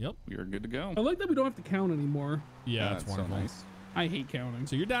 Yep. You're good to go. I like that we don't have to count anymore. Yeah, that's that's wonderful. so nice. I hate counting.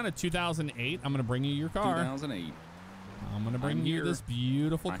 So you're down at 2008. I'm going to bring you your car. 2008. I'm going to bring you this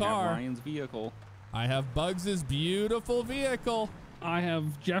beautiful I car. have Ryan's vehicle. I have Bugs's beautiful vehicle. I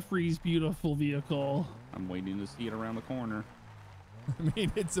have Jeffrey's beautiful vehicle. I'm waiting to see it around the corner. I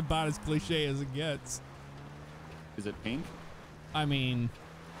mean, it's about as cliche as it gets. Is it pink? I mean,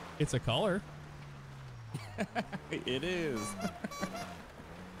 it's a color. It is.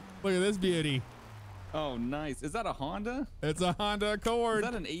 Look at this beauty. Oh, nice. Is that a Honda? It's a Honda Accord. Is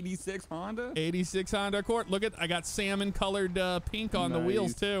that an 86 Honda? 86 Honda Accord. Look at, I got salmon colored pink on the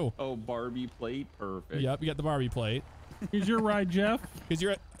wheels too. Oh, Barbie plate. Perfect. Yep, you got the Barbie plate. Here's your ride, Jeff. Because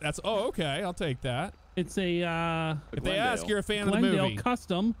you're, oh, okay, I'll take that. It's a If they ask, you're a fan of the Glendale movie.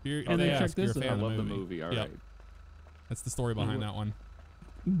 custom. And then they check ask, you're a this fan out. of I love the movie. movie. All Yep. right. That's the story behind that one.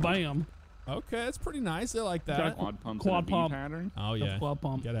 Bam. Okay, that's pretty nice. I like that. Quad pumps Quad in a V pump. pattern. Oh yeah, Quad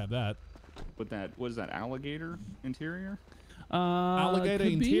pump. gotta have that. With that, what is that? Alligator interior? Alligator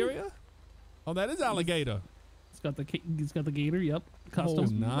could be. interior. Oh, that is alligator. It's got the gator. Yep. Oh,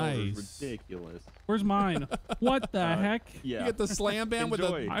 Custom. nice. Ridiculous. Where's mine? What the heck? Yeah. You get the slam band with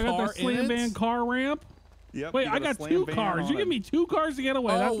the Enjoy. I got car the slam in it? band car ramp. Yep. Wait, you I a got slam two band cars. on You give a- me 2 cars to get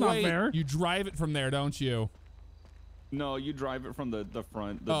away. Oh, That's not wait. fair. You drive it from there, don't you? No, you drive it from the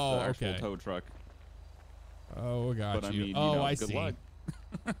front, the Oh, actual okay. tow truck. Oh, got But I you. mean, you Oh, know, I good see. luck.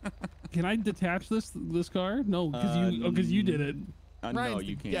 Can I detach this car? No, because you did it. No, Ryan's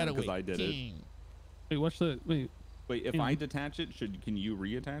you the can't Getaway because I did it. king. Wait, watch the wait. Wait, if Yeah. I detach it, can you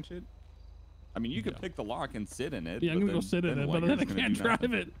reattach it? I mean, you could pick the lock and sit in it. Yeah, I'm but gonna go then- sit in it, what, but you're then I just gonna can't do drive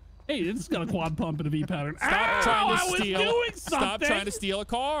nothing? it. Hey, it's got a quad pump and a V pattern. Stop Ow, trying to I was steal. doing Stop something. trying to steal a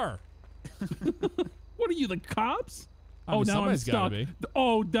car. What are you, the cops? I mean, Oh, now I'm somebody's gotta stuck. be.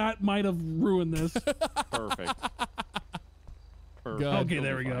 Oh, that might have ruined this. Perfect. Good. Okay, You'll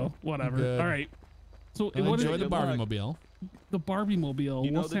there be we fine. go. Whatever. Good. All right. So Well, what is enjoy the Good Barbie luck. mobile. the Barbie mobile?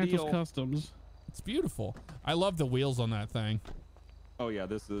 You know Los the Santos deal. Customs. It's beautiful. I love the wheels on that thing, Oh yeah,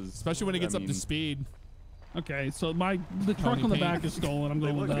 this is especially when it gets I up to mean, speed. Okay, so the truck Tony on the Payne. back is stolen. I'm They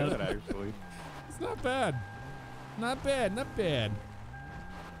going look with good that. actually. It's not bad. Not bad. Not bad.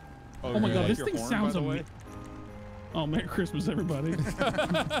 Oh my you God, like this your thing horn, sounds by the way? amazing. Oh, Merry Christmas, everybody.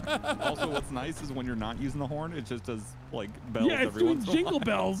 Also, what's nice is when you're not using the horn, it just does like bells Yeah, it's every doing once in a while. jingle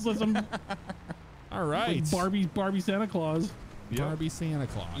bells. As I'm All right. like Barbie Santa Claus. Yep. Barbie Santa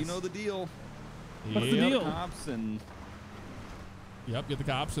Claus. You know the deal. What's the Yep. deal? Cops and Yep, get the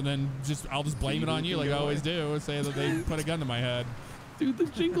cops, and then I'll just blame See it on who you can like I get always do. Say that they put a gun to my head. Dude, the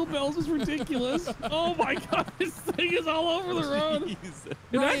jingle bells is ridiculous. Oh my God, this thing is all over the road. Jeez.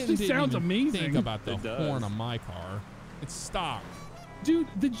 It Ryan actually didn't sounds even amazing. Think about the It does. horn on my car. It's stock. Dude,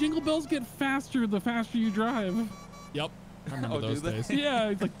 the jingle bells get faster the faster you drive. Yep. I remember Oh, do those they? days. Yeah,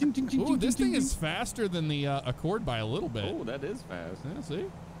 it's like ding, ding, ding, Ooh, ding, this ding, thing ding, is faster than the Accord by a little bit. Oh, that is fast. Yeah, see?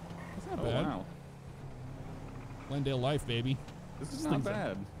 It's not Oh bad. wow, Glendale life, baby. this is This not thing's a-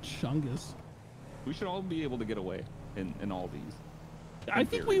 bad. Chungus. We should all be able to get away in all these. I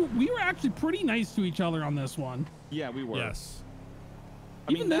think we were actually pretty nice to each other on this one. Yeah, we were. Yes.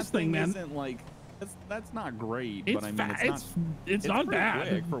 I Even mean, this that thing, man. isn't like that's not great, It's but I mean, it's not. it's not pretty bad.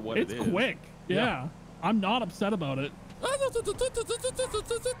 quick for what it it's is. quick. Yeah. Yeah. I'm not upset about it.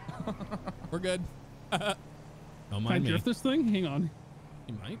 We're good. Don't Can I mind me. drift this thing? Hang on.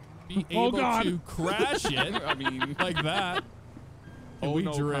 You might be Oh, able God. to crash it I mean, like that. If oh we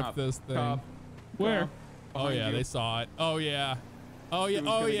no, drift cop, this thing. cop, Where? cop, Oh behind yeah, you. they saw it. Oh yeah. Oh yeah. Who's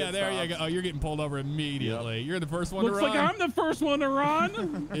Oh gonna yeah. get There you go. stopped? Oh, you're getting pulled over immediately. You're the first one Looks to like run. I'm the first one to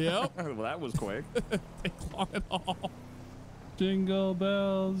run. Yep. well, that was quick. Take long at all. Jingle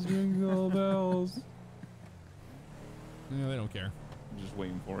bells, jingle bells. Yeah, they don't care. I'm just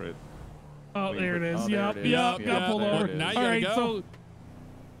waiting for it. Oh, Waiting there it for- is. oh, there Yep, it is. yep, Yeah, got pulled there over. it is. Now you All gotta right, go.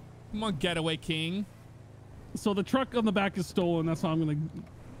 Come on, Getaway King. so the truck on the back is stolen. That's how I'm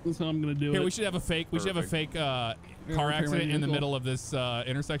gonna do Here, it. we should have a fake. We should have a Perfect. fake car repair my accident in the vehicle. middle of this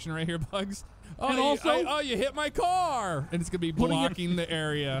intersection right here, Bugs. Oh, And also- you hit my car, and it's gonna be Putting it- blocking the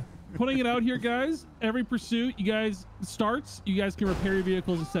area. Putting it out here, guys. Every pursuit, you guys starts. You guys can repair your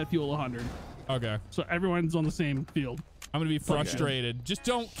vehicles and set fuel 100. Okay, So everyone's on the same field. I'm gonna be frustrated. Just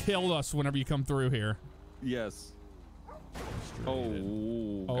don't kill us whenever you come through here. Yes. Frustrated.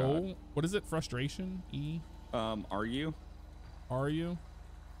 Oh. Oh, God. what is it? Frustration? Are you? Are you?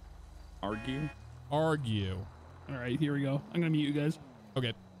 Argue? Argue. All right, here we go. I'm gonna mute you guys.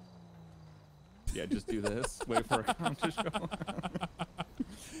 Okay. Yeah, just do this. Wait for a count to show.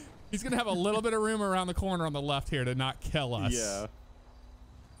 He's gonna have a little bit of room around the corner on the left here to not kill us. Yeah.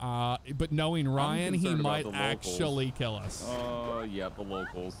 But knowing Ryan, he concerned about might the locals. actually kill us. Oh, yeah, the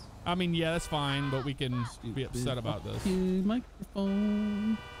locals. I mean, yeah, that's fine, but we can be upset about this. Fucking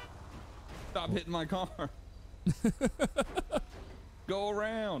microphone. Stop hitting my car. Go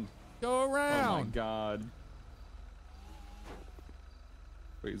around. Go Oh my around. God.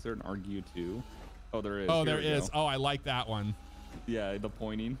 Wait, is there an argue too? Oh, there is. Oh, Here there we is. go. Oh, I like that one. Yeah, the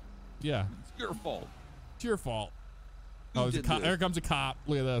pointing. Yeah. It's your fault. It's your fault. Who Oh, there's a did cop. this? There comes a cop.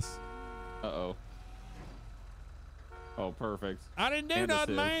 Look at this. Uh-oh. Oh, perfect. I didn't do And a nothing,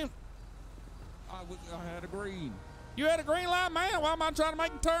 sieve. man. I had a green. You had a green light, man. Why am I trying to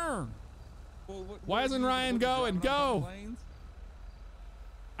make a turn? Well, Why isn't Ryan going? Go.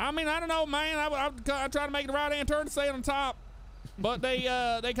 I mean, I don't know, man. I try to make the right hand turn to stay on top, but they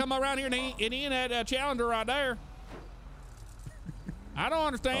come around here and he in that Challenger right there. I don't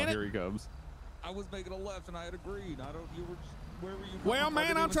understand it. Here he comes. I was making a left and I had a green. You were just, where were you? Well,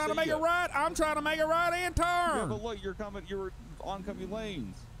 man, I'm trying to make a right. I'm trying to make a right hand Yeah, turn. but look, you were oncoming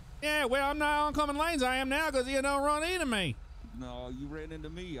lanes. Yeah, well, I'm not on coming lanes. I am now because you don't run into me. No, you ran into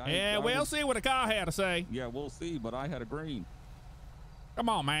me. Yeah, we'll see what the car had to say. Yeah, we'll see, but I had a green. Come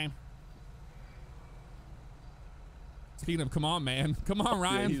on, man. Speaking of come on, man. Come on, Yeah,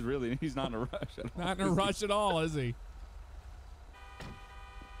 Ryan. he's not in a rush at all. Not in a rush at all, is he?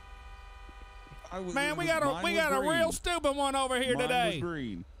 Man, we got a real stupid one over here Mine today. was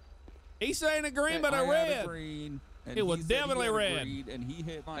green. He's saying a green, but I a had red. green, and It was he said he definitely had a red. green, and he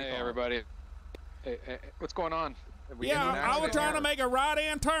hit my Hey, car. everybody. Hey, what's going on? Have we Yeah, had an I was accident trying here? to make a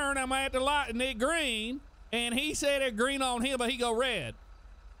right-hand turn. I'm at the light and it green, and he said it green on him, but he go red.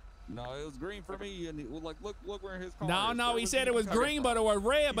 No, it was green for me, and it was like, look where his car No, is. no, Where he was said it was coming green, from? but it was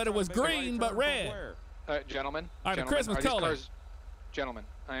red, He's but it trying was to make a right green, turn but from red. where? Gentlemen. All right, the gentlemen, Christmas are these color. cars- Gentlemen,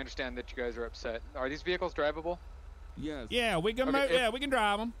 I understand that you guys are upset. Are these vehicles drivable? Yes. Yeah, we can. Okay, Yeah, we can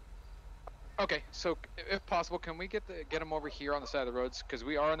drive them. Okay, so if possible, can we get them over here on the side of the roads? Because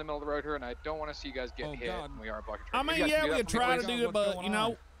we are in the middle of the road here, and I don't want to see you guys get Oh, hit. God. And we are blocking I traffic. mean, You guys yeah, can do we that could for me, try to please? do it, What's but going you know,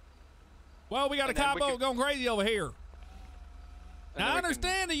 on? well, we got a And then cop we could- going crazy over here. And Now, I then we can-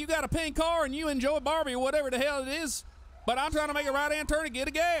 understand that you got a pink car and you enjoy Barbie or whatever the hell it is, but I'm trying to make a right-hand turn to get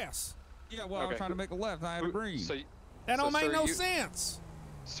a gas. Yeah, well, I was Okay. trying to make a left, and I had a green. So, That don't So, make sir, no you- sense.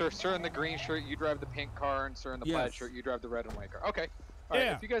 sir in the green shirt, you drive the pink car, and sir in the plaid Yes. shirt, you drive the red and white car. Okay. All right.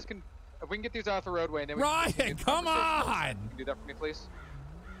 Yeah. If you guys can, if we can get these off the roadway, and then we Ryan, can get come conversations. on. You can do that for me, please.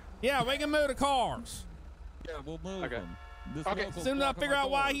 Yeah, we can move the cars. Yeah, we'll move Okay. him. This Okay. local's As soon as I blocking figure my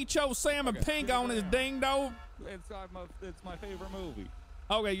out why door. he chose salmon Okay, pink sit on his down. ding dong. It's my favorite movie.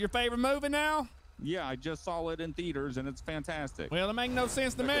 Okay, your favorite movie now? Yeah, I just saw it in theaters, and it's fantastic. Well, it make no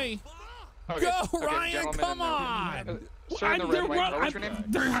sense to me. Okay. Go, Okay, Ryan, gentlemen, come and, on. sir in the red and white car, what's your name?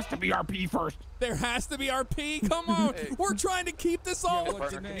 There has to be RP first. There has to be RP. Come on. Hey. We're trying to keep this all Yeah,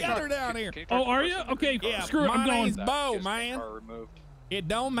 what's your name? together down here. Can you Oh, talk to are the you? person in the Okay, green Yeah, car? screw it, I'm my going. name's That Bo, gets the man. car removed, It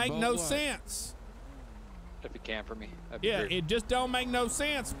don't make Bo no what? sense. if you can for me. That'd be Yeah, great. it just don't make no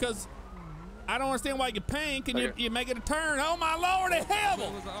sense because I don't understand why you're pink and Okay. you make it a turn. Oh, my Lord in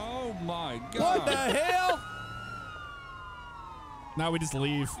heaven. Oh my God! What the hell? Now we just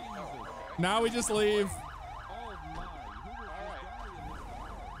leave. Now we just leave. Oh my!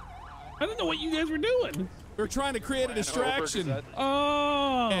 I didn't know what you guys were doing. We're trying to create a Ran over, distraction. Gazette.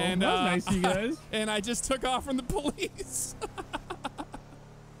 Oh, And, that was nice of you guys. And I just took off from the police.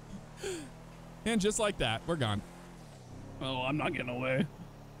 And just like that, we're gone. Oh, I'm not getting away.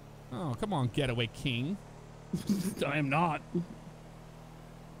 Oh, come on, Getaway King. I am not. You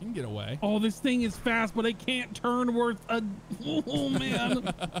can get away. Oh, this thing is fast, but it can't turn worth a. Oh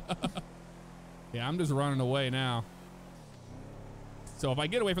man. Yeah, I'm just running away now. So if I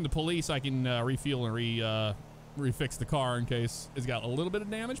get away from the police, I can refuel and refix the car in case it's got a little bit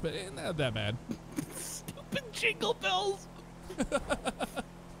of damage, but not that bad. Stupid jingle bells.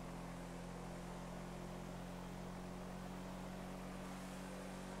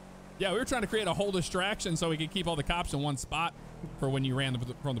 Yeah, we were trying to create a whole distraction so we could keep all the cops in one spot for when you ran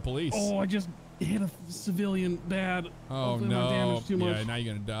from the police. Oh, I just hit a civilian bad. Oh, Hopefully I'm not no. damaged too much. Yeah, now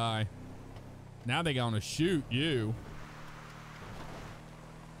you're going to die. Now they're going to shoot you.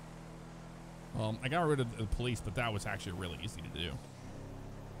 I got rid of the police, but that was actually really easy to do.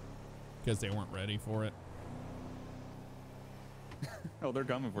 Because they weren't ready for it. Oh, they're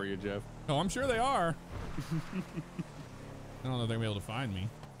coming for you, Jeff. Oh, I'm sure they are. I don't know if they're going to be able to find me.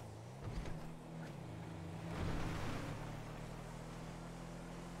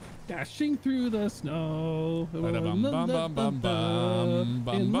 Dashing through the snow. Ba-da-bum, bum, bum, bum, bum,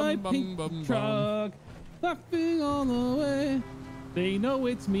 bum, In my bum, pink bum, bum. truck, laughing all the way. They know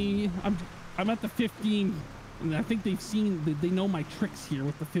it's me. I'm at the 15, and I think they know my tricks here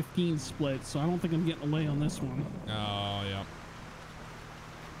with the 15 split, so I don't think I'm getting away on this one. Oh, yeah.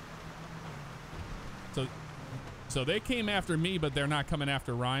 So they came after me, but they're not coming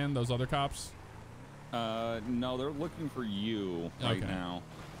after Ryan, those other cops? No, they're looking for you right Okay. now.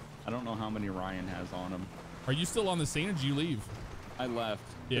 I don't know how many Ryan has on him. Are you still on the scene or did you leave? I left.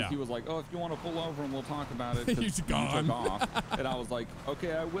 Yeah. He was like, "Oh, if you want to pull over and we'll talk about it." 'cause He's you gone. took off. And I was like,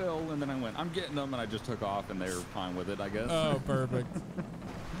 "Okay, I will." And then I went, "I'm getting them," and I just took off, and they were fine with it, I guess. Oh, perfect.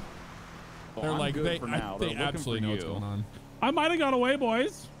 Well, They're I'm like, good they, for now. They're they looking absolutely for know what's you. going on. I might have got away,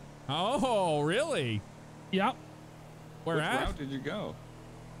 boys. Oh, really? Yep. Where Which at? route did you go?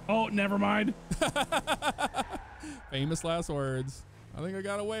 Oh, never mind. Famous last words. I think I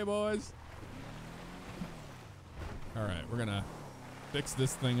got away, boys. All right, we're gonna fix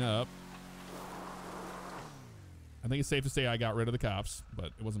this thing up. I think it's safe to say I got rid of the cops, but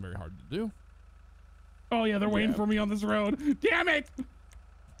it wasn't very hard to do. Oh yeah, they're waiting Yeah. for me on this road. Damn it!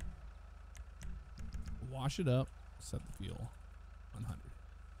 Wash it up. Set the fuel. 100.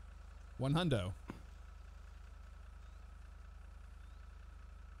 100.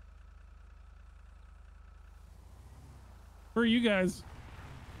 Where are you guys?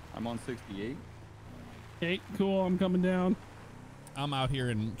 I'm on 68. Okay, cool. I'm coming down. I'm out here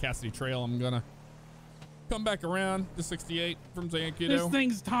in Cassidy Trail. I'm gonna come back around to 68 from This Zancudo.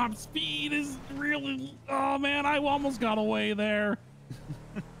 thing's top speed is really. Oh man, I almost got away there.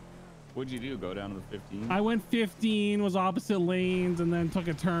 What'd you do? Go down to the 15? I went 15, was opposite lanes, and then took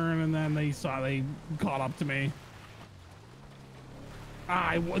a turn, and then they caught up to me.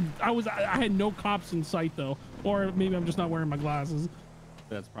 I had no cops in sight though, or maybe I'm just not wearing my glasses.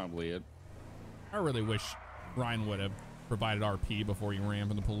 That's probably it. I really wish Ryan would have provided RP before he ran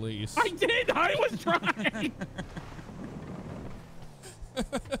from the police. I did. I was trying.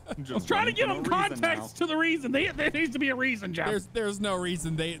 I was trying to give them context to the reason. There needs to be a reason, Jeff. There's no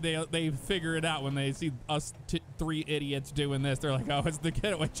reason they figure it out when they see us three idiots doing this. They're like, oh, it's the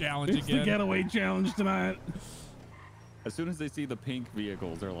Getaway challenge It's again. the Getaway challenge tonight. As soon as they see the pink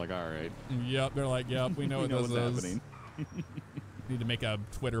vehicles, they're like, all right. Yep, they're like, yep, we know We what know this what's is. happening. Need to make a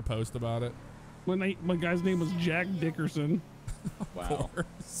Twitter post about it. My guy's name was Jack Dickerson. Wow.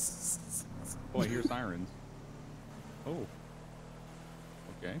 Oh, I hear sirens. Oh.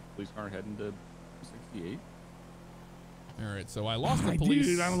 Okay. Police car heading to 68. All right, so I lost the police.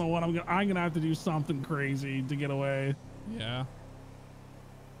 Dude, I don't know what I'm gonna have to do something crazy to get away. Yeah.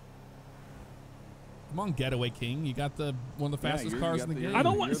 Come on, Getaway King. You got one of the fastest cars in the game. I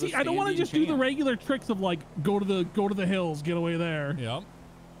don't want I don't want to just do the regular tricks of like go to the hills, get away there. Yep.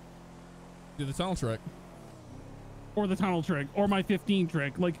 Do the tunnel trick. Or the tunnel trick, or my 15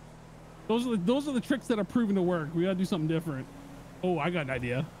 trick. Like those are the tricks that are proven to work. We gotta do something different. Oh, I got an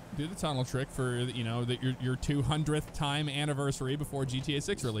idea. Do the tunnel trick for your 200th time anniversary before GTA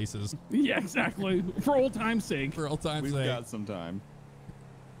 6 releases. Yeah, exactly. For old time's sake. For old time's We've sake. got some time.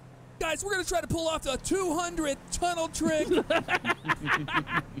 Guys, we're gonna try to pull off the 200th tunnel trick.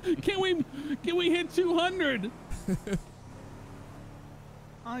 Can we hit 200?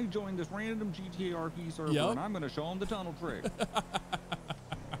 I joined this random GTA RP server, Yep. and I'm going to show them the tunnel trick.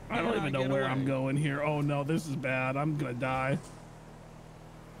 I don't even know where I'm going here. Oh no, this is bad. I'm gonna die.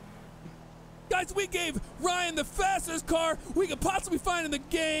 Guys, we gave Ryan the fastest car we could possibly find in the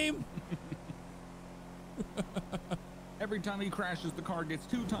game. Every time he crashes, the car gets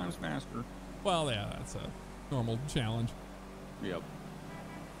 2 times faster. Well, yeah, that's a normal challenge. Yep.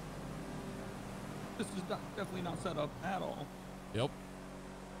 This is definitely not set up at all. Yep.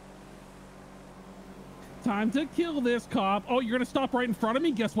 Time to kill this cop. Oh, you're gonna stop right in front of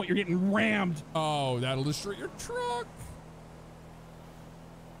me? Guess what? You're getting rammed. Oh, that'll destroy your truck.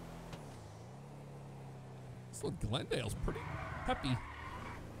 This little Glendale's pretty peppy.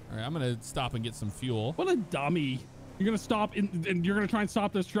 All right, I'm gonna stop and get some fuel. What a dummy. You're gonna stop and you're gonna try and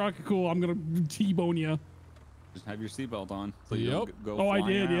stop this truck? Cool, I'm gonna T-bone you. Just have your seatbelt on. So you Yep. don't go Oh, I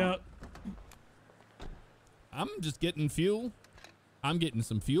flying did, out. yeah. I'm just getting fuel. I'm getting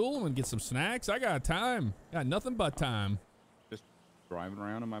some fuel and get some snacks. I got time. Got nothing but time. Just driving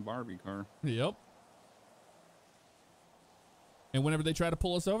around in my Barbie car. Yep. And whenever they try to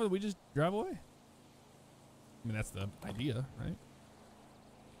pull us over, we just drive away. I mean, that's the idea, right?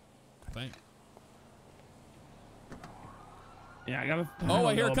 I think. Yeah, I gotta. Oh,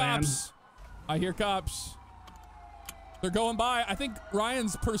 I hear don't know, man. cops. I hear cops. They're going by. I think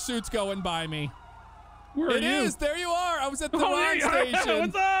Ryan's pursuit's going by me. Where are It you? is. There you are. I was at the Oh, Ron there you are. station.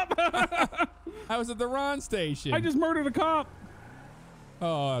 What's up? I was at the Ron station. I just murdered a cop.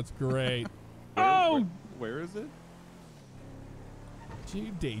 Oh, that's great. Oh, Where is it?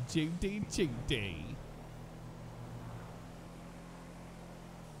 Judy.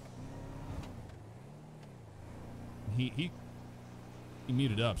 He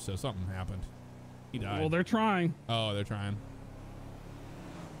muted up, so something happened. He died. well, they're trying. Oh, they're trying.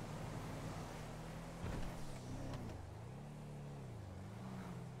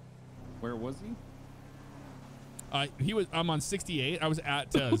 Where was he? I'm on 68. I was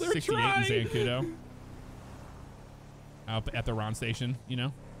at 68 trying. in Zancudo. Up at the Ron station, you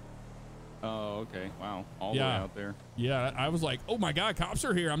know? Oh, okay. Wow. All the way out there. Yeah, I was like, oh my God, cops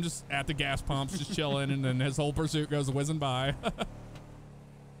are here. I'm just at the gas pumps, just chilling, and then his whole pursuit goes whizzing by.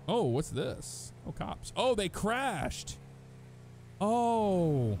 Oh, what's this? Oh, cops. Oh, they crashed.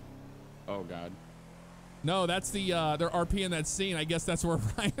 Oh. Oh, God. No, that's the they're RPing that scene. I guess that's where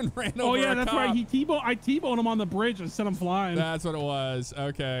Ryan ran over. Oh yeah, a that's cop. right. I T-boned him on the bridge and sent him flying. That's what it was.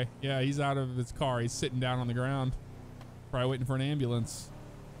 Okay. Yeah, he's out of his car. He's sitting down on the ground. Probably waiting for an ambulance.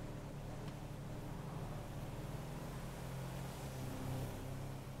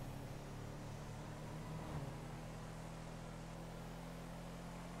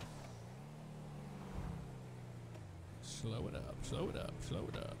 Slow it up, slow it up, slow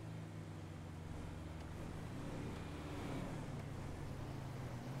it up.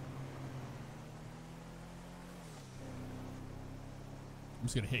 I'm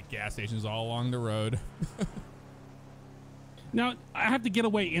just gonna hit gas stations all along the road. Now, I have to get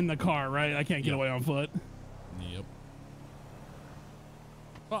away in the car, right? I can't get away on foot. Yep.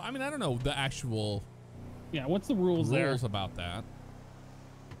 Well, I mean, I don't know the actual Yeah, what's the rules there? about that.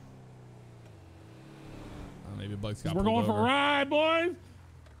 Maybe Bugs got We're pulled going over. for a ride, boys.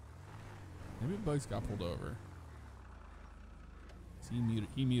 Maybe Bugs got pulled over.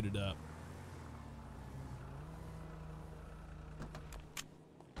 He muted up.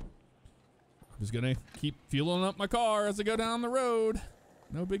 I'm just gonna keep fueling up my car as I go down the road.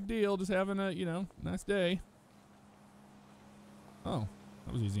 No big deal, just having a, you know, nice day. Oh,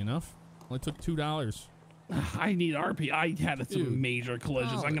 that was easy enough. Only took $2. I need RP. I had some Dude, major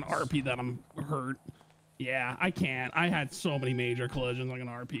collisions. I'm gonna RP that I'm hurt. Yeah, I can't. I had so many major collisions. I'm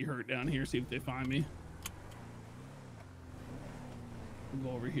gonna RP hurt down here. See if they find me.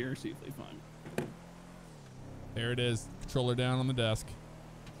 We'll go over here. See if they find me. There it is. Controller down on the desk.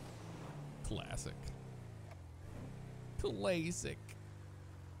 Classic. Classic.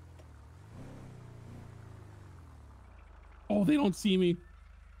 Oh, they don't see me.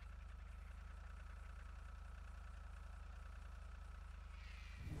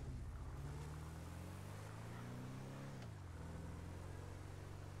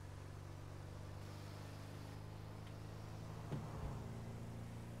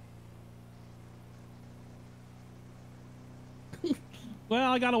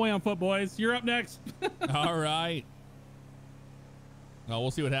 Well, I got away on foot, boys. You're up next. All right. Well,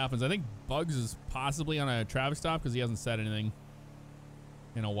 we'll see what happens. I think Bugs is possibly on a traffic stop because he hasn't said anything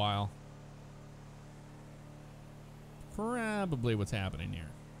in a while. Probably what's happening here.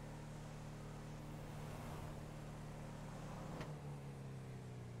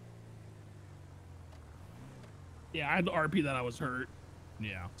 Yeah, I had to RP that I was hurt.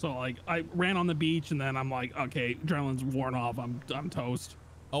 Yeah. So like I ran on the beach and then I'm like, okay, adrenaline's worn off. I'm toast.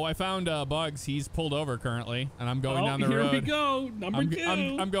 Oh, I found Bugs. He's pulled over currently, and I'm going down the here road. we go. Number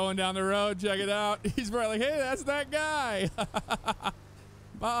two. I'm going down the road. Check it out. He's probably like, hey, that's that guy.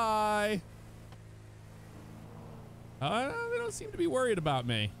 Bye. They don't seem to be worried about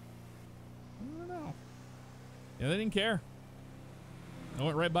me. I don't know. Yeah, they didn't care. I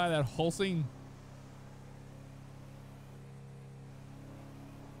went right by that whole scene.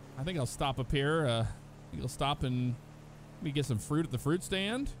 I think I'll stop up here. I think I'll stop and maybe get some fruit at the fruit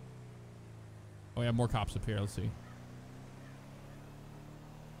stand. Oh, we have more cops up here. Let's see.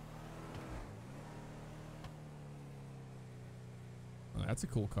 Oh, that's a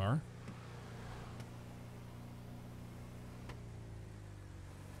cool car.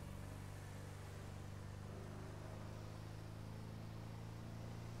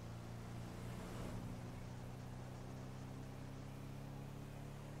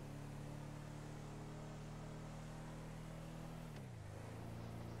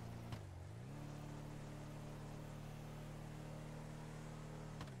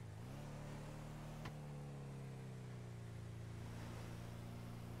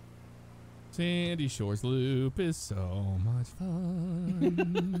 Sandy Shores Loop is so much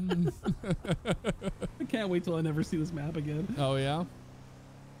fun. I can't wait till I never see this map again. Oh, yeah?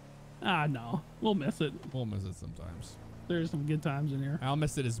 Ah, no. We'll miss it. We'll miss it sometimes. There's some good times in here. I'll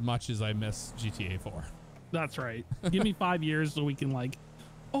miss it as much as I miss GTA 4. That's right. Give me 5 years so we can like,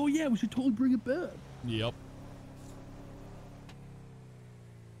 oh yeah, we should totally bring it back. Yep.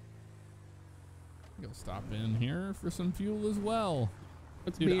 Go stop in here for some fuel as well.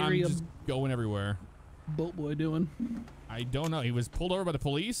 What's Dude, I'm Barry just going everywhere. boat boy doing? I don't know. He was pulled over by the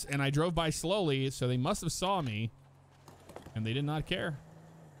police, and I drove by slowly, so they must have saw me, and they did not care.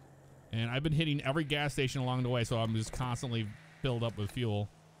 And I've been hitting every gas station along the way, so I'm just constantly filled up with fuel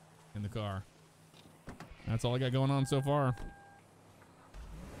in the car. That's all I got going on so far.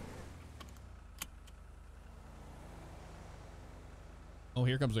 Oh,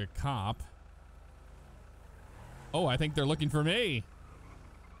 here comes a cop. Oh, I think they're looking for me.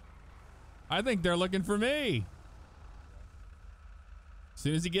 I think they're looking for me. As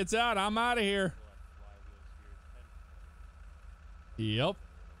soon as he gets out, I'm out of here. Yep.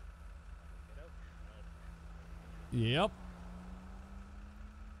 Yep.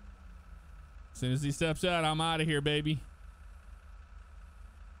 As soon as he steps out, I'm out of here, baby.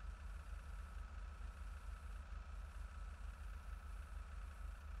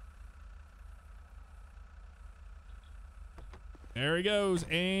 There he goes,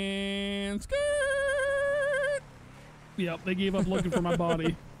 and skirt. Yep, they gave up looking for my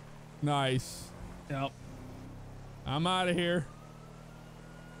body. Nice. Yep. I'm out of here.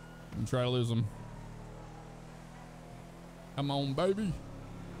 I'm try to lose him. Come on, baby.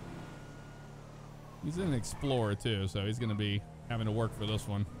 He's an explorer too, so he's gonna be having to work for this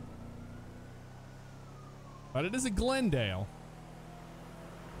one. But it is a Glendale,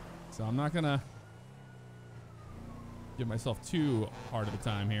 so I'm not gonna give myself too hard of a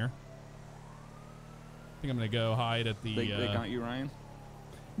time here. I think I'm gonna go hide at the. They got you, Ryan?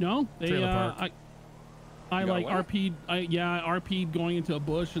 No, they. Trailer park. I You got like away? RP'd. I RP'd going into a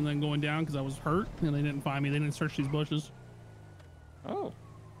bush and then going down because I was hurt and they didn't find me. They didn't search these bushes. Oh.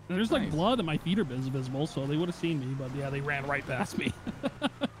 And there's like Nice. blood and my feet are visible, so they would have seen me. But yeah, they ran right past me.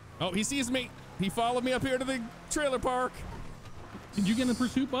 Oh, he sees me. He followed me up here to the trailer park. Did you get in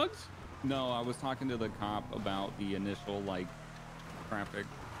pursuit, Bugs? No, I was talking to the cop about the initial like traffic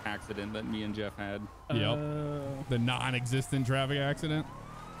accident that me and Jeff had. Yep. The non-existent traffic accident.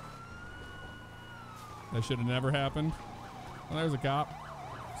 That should have never happened. Well, there's a cop.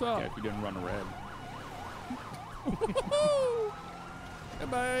 What's up? Yeah, if you didn't run a red.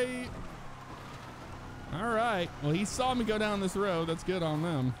 Goodbye. All right. Well, he saw me go down this road. That's good on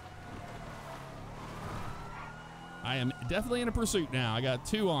them. I am definitely in a pursuit now. I got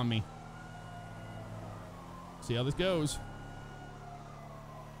 2 on me. See how this goes.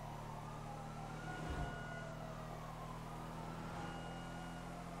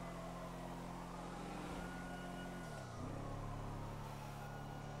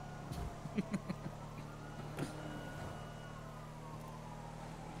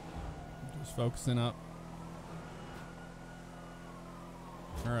 Just focusing up.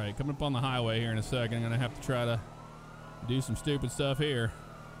 All right, coming up on the highway here in a second. I'm gonna have to try to do some stupid stuff here.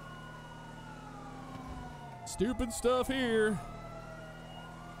 Stupid stuff here.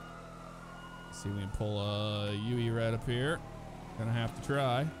 Let's see if we can pull a UE right up here. Gonna have to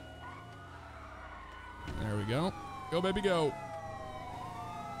try. There we go. Go, baby, go.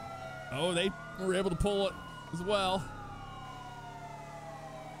 Oh, they were able to pull it as well.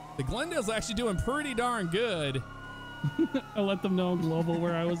 The Glendale's actually doing pretty darn good. I let them know global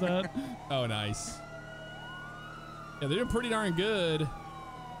where I was at. Oh, nice. Yeah, they're doing pretty darn good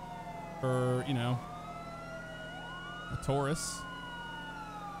for, you know, a Taurus.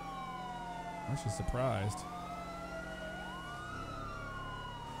 I'm actually surprised.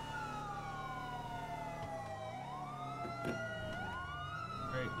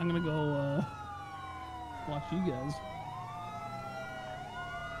 Great. I'm gonna go watch you guys.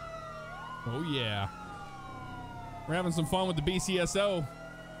 Oh, yeah. We're having some fun with the BCSO.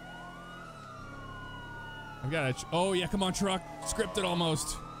 I've got a... Oh, yeah, come on, truck. Scripted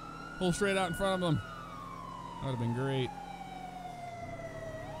almost. Pull straight out in front of them. That would have been great.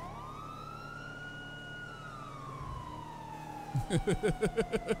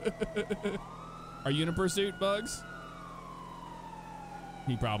 Are you in a pursuit, Bugs?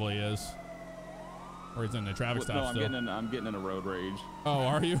 He probably is. Or he's in the traffic stop No, still. I'm getting in a road rage. Oh,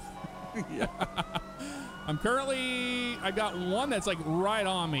 are you? Yeah. I'm currently, I got one that's like right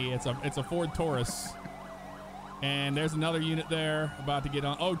on me. It's a Ford Taurus. And there's another unit there about to get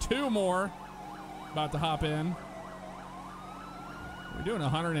on. Oh, 2 more about to hop in. We're doing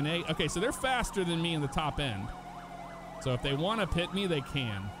 108. Okay, so they're faster than me in the top end. So if they want to pit me, they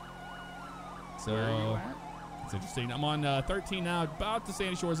can. So Where are you at? it's interesting. I'm on 13 now, about to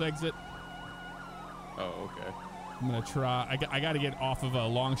Sandy Shores exit. Oh, okay. I'm gonna try. I got to get off of a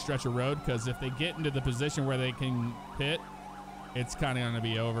long stretch of road because if they get into the position where they can pit, it's kind of gonna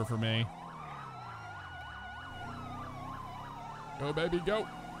be over for me. Go, baby, go.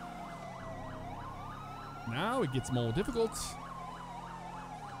 Now it gets more difficult.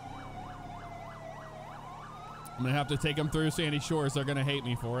 I'm gonna have to take them through Sandy Shores. They're gonna hate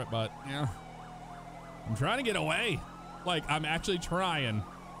me for it, but yeah, I'm trying to get away. Like, I'm actually trying.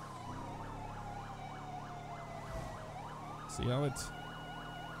 See how it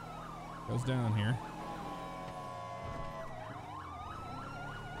goes down here.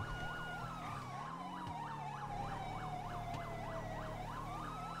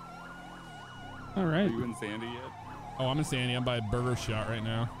 All Are right. you in Sandy yet? Oh, I'm in Sandy. I'm by Burger Shot right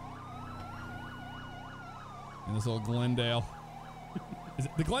now. In this little Glendale.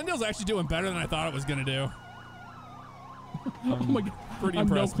 The Glendale's actually doing better than I thought it was going to do. Oh my god. Pretty I'm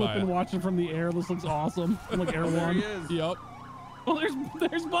no impressed by clipping it. watching from the air. This looks awesome. I'm like Air There One. he is. Yep. Oh,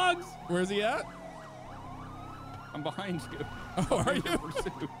 there's Bugs. Where's he at? I'm behind you. Oh, are In you?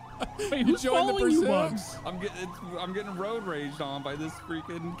 pursuit. Wait, You who's joined the following you, pursuit? Bugs? I'm getting road raged on by this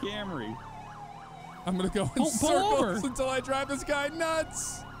freaking Camry. I'm going to go in Pull circles over. until I drive this guy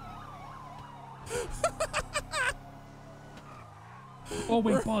nuts. Oh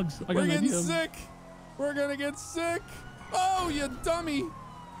wait, Bugs. I got We're an getting idea. sick. We're going to get sick. Oh, you dummy.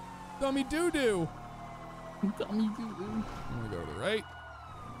 Dummy doo-doo. Dummy doo-doo. I'm going to go to the right.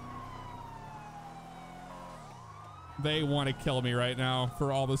 They want to kill me right now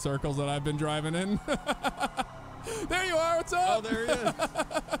for all the circles that I've been driving in. There you are. What's up? Oh, there he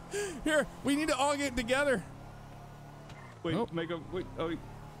is. Here, we need to all get together. Wait, Oh. wait.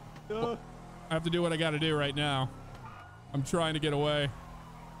 I have to do what I got to do right now. I'm trying to get away.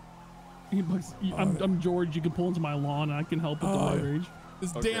 Hey, Bugs, I'm George. You can pull into my lawn and I can help with the road rage.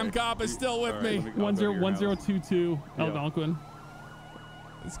 This Okay. damn cop is still with All right, me. let me go to your house. 1022 Yeah. Algonquin.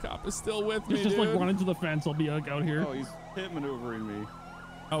 This cop is still with me, Just dude. like run into the fence. I'll be like out here. Oh, he's pit maneuvering me.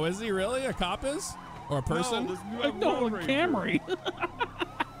 Oh, is he really? A cop is? Or a person? No, this Like, no, road a rager. Camry.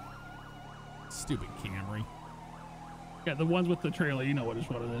 Stupid Camry. Yeah, the ones with the trailer. You know what it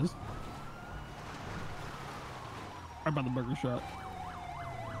is. Right by the Burger Shot.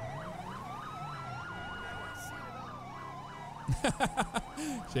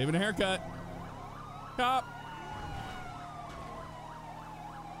 Shaving a haircut. Cop.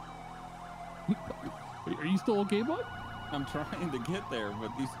 Wait, are you still okay, bud? I'm trying to get there,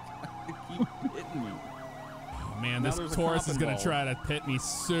 but these guys keep hitting me. Oh, man, Now this there's a Taurus cop is going to involved. try to pit me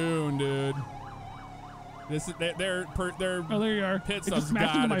soon, dude. This is their Oh, there you are. pit It stuff's just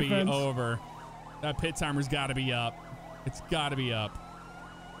smashed into got to my be fence. over. That pit timer's got to be up. It's got to be up.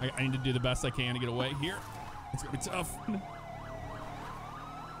 I need to do the best I can to get away here. It's going to be tough.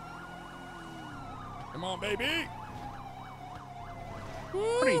 Come on, baby.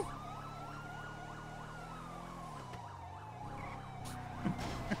 Pretty. Woo.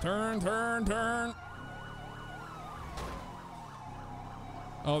 Turn.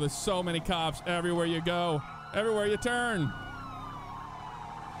 Oh, there's so many cops everywhere you go. Everywhere you turn.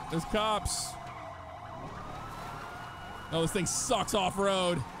 There's cops. Oh, this thing sucks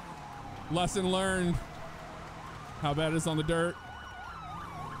off-road. Lesson learned. How bad it is on the dirt.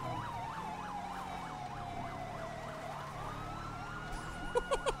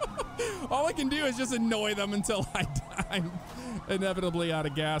 All I can do is just annoy them until I'm inevitably out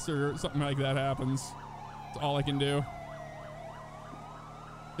of gas or something like that happens. That's all I can do.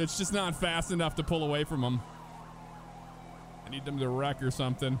 It's just not fast enough to pull away from them. I need them to wreck or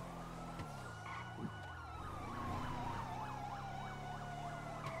something.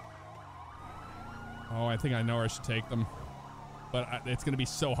 Oh, I think I know where I should take them. But it's going to be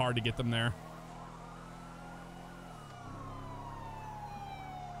so hard to get them there.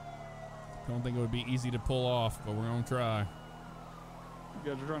 Don't think it would be easy to pull off, but we're going to try.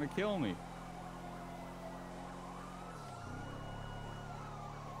 You guys are trying to kill me.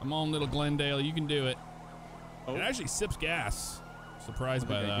 Come on, little Glendale. You can do it. Oh, It actually sips gas. Surprised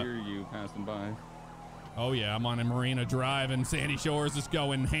by I that. hear you passing by. Oh, yeah. I'm on a Marina Drive, and Sandy Shores is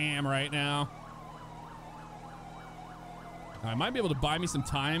going ham right now. I might be able to buy me some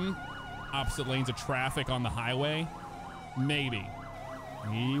time opposite lanes of traffic on the highway. Maybe.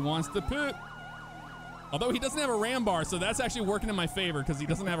 He wants to pit. Although he doesn't have a ram bar, so that's actually working in my favor because he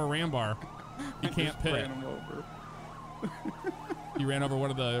doesn't have a ram bar. He can't Just pit. ran him over. You ran over one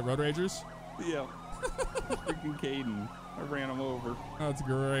of the road ragers? Yeah. Freaking Caden. I ran him over. That's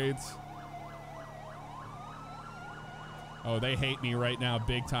great. Oh, they hate me right now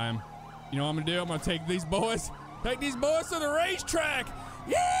big time. You know what I'm going to do? I'm going to take these boys to the racetrack.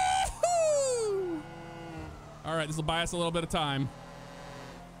 Yahoo! All right, this will buy us a little bit of time.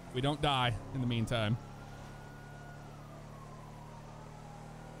 We don't die in the meantime.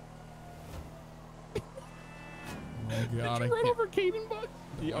 Oh, God. Did you run over Caden, bud?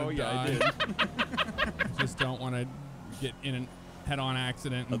 Oh, yeah, I die. did. I just don't want to get in a head-on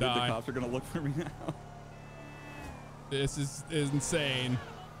accident I and think the die. cops are going to look for me now. This is insane.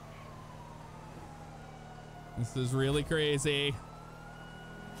 This is really crazy.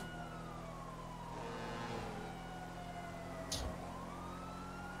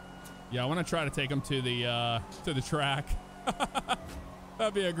 Yeah, I want to try to take him to the track.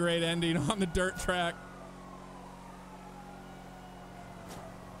 That'd be a great ending on the dirt track.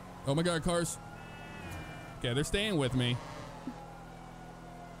 Oh my God, cars. Okay, they're staying with me.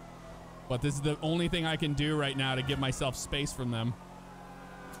 But this is the only thing I can do right now to give myself space from them.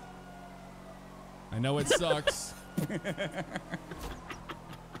 I know it sucks.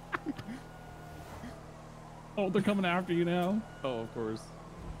 Oh, they're coming after you now. Oh, of course.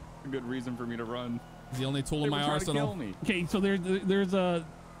 A good reason for me to run. It's the only tool They in were my trying to arsenal. kill me. Okay, so there's a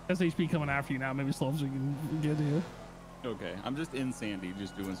SHP coming after you now. Maybe slow so we can get to you. Okay, I'm just in Sandy,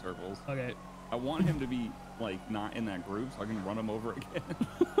 just doing circles. Okay. I want him to be like not in that group so I can run him over again.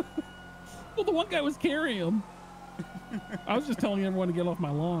 Well, the one guy was carrying him. I was just telling everyone to get off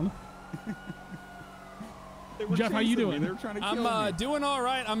my lawn. They were Jeff, how you chasing me. doing? They were trying to kill me. I'm doing all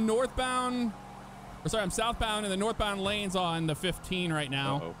right. I'm northbound. Or sorry, I'm southbound in the northbound lanes on the 15 right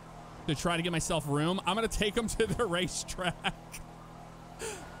now. Uh-oh. To try to get myself room. I'm going to take them to the racetrack.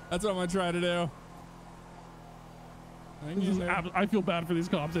 That's what I'm going to try to do. I feel bad for these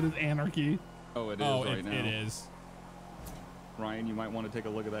cops. It is anarchy. Oh, it is right now. It is. Ryan, you might want to take a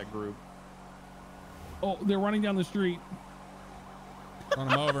look at that group. Oh, they're running down the street. Run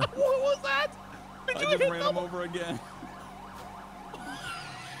them over. What was that? Did I you just hit ran them? him over again.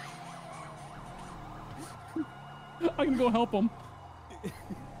 I can go help them.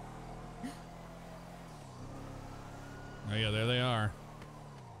 Oh yeah, there they are.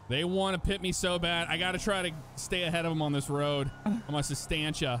 They want to pit me so bad. I got to try to stay ahead of them on this road. I'm a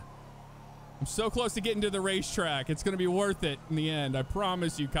Sustantia. I'm so close to getting to the racetrack. It's going to be worth it in the end. I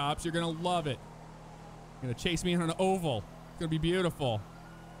promise you, cops. You're going to love it. You're going to chase me in an oval. It's going to be beautiful.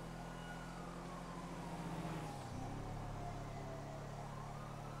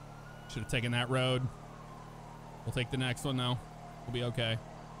 Should have taken that road. We'll take the next one, though. We'll be okay.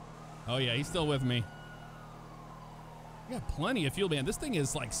 Oh, yeah, he's still with me. I got plenty of fuel, man. This thing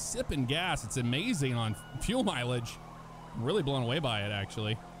is like sipping gas. It's amazing on fuel mileage. I'm really blown away by it,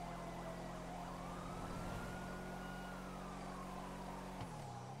 actually.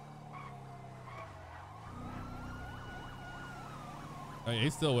 Oh, yeah,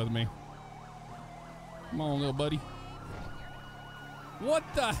 he's still with me. Come on, little buddy. What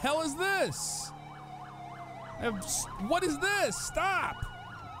the hell is this? What is this? Stop!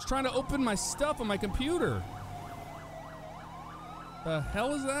 I was trying to open my stuff on my computer. The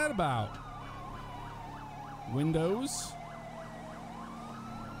hell is that about? Windows?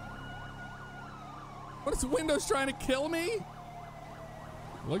 What is Windows trying to kill me?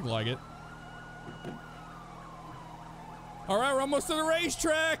 Looked like it. All right, we're almost to the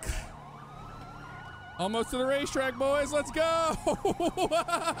racetrack. Almost to the racetrack, boys. Let's go.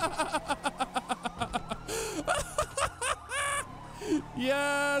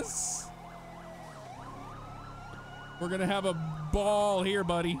 Yes. We're going to have a ball here,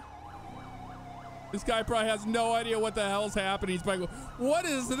 buddy. This guy probably has no idea what the hell's happening. He's probably going, what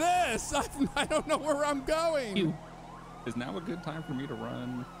is this? I don't know where I'm going. Is now a good time for me to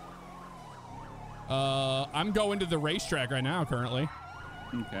run? I'm going to the racetrack right now, currently.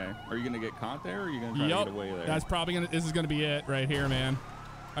 Okay. Are you going to get caught there, or are you going to try to get away there? That's probably going to, this is going to be it right here, man.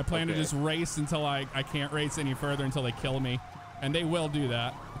 I plan to Okay. just race until I can't race any further until they kill me. And they will do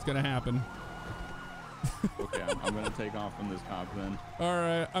that. It's going to happen. Okay, I'm going to take off from this cop then. All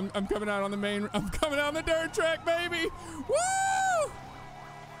right, I'm coming out on the main. I'm coming out on the dirt track, baby. Woo!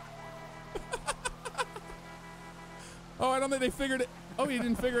 Oh, I don't think they figured it. Oh, you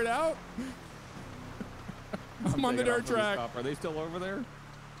didn't figure it out? I'm on the taking off dirt from this track. cop. Are they still over there?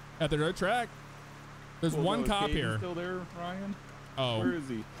 At the dirt track. There's Well, one no, is cop Caden here. Still there, Ryan? Oh, Where is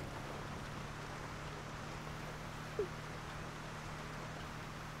he?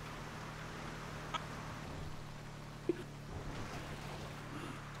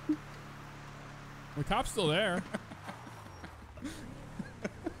 the cop's still there.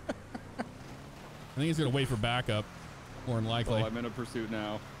 I think he's gonna wait for backup, more than likely. Oh, I'm in a pursuit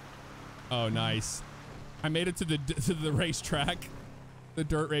now. Oh, nice. I made it to the racetrack, the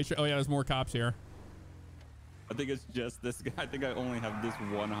dirt racetrack. Oh yeah, there's more cops here. I think it's just this guy. I think I only have this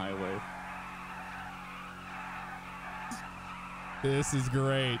one highway. This is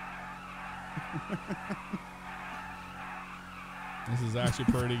great. This is actually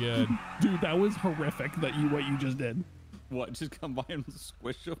pretty good. Dude, that was horrific what you just did. What? Just come by and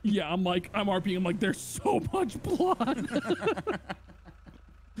squish him? Yeah, I'm RPing. I'm like, there's so much blood.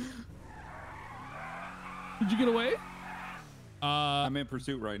 Did you get away? I'm in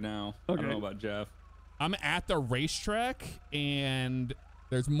pursuit right now. I Okay. don't know about Jeff. I'm at the racetrack and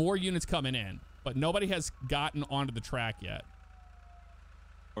there's more units coming in, but nobody has gotten onto the track yet.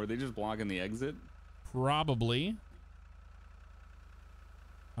 Or are they just blocking the exit? Probably.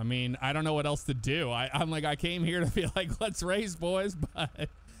 I mean, I don't know what else to do. I'm like, I came here to be like, let's race, boys, but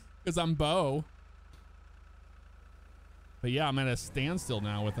because I'm Bo. But yeah, I'm at a standstill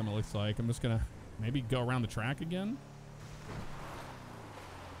now with them, it looks like. I'm just gonna maybe go around the track again.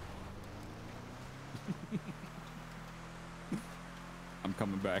 I'm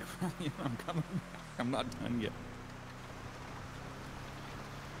coming back. I'm coming back. I'm not done yet.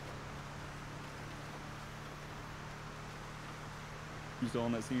 You still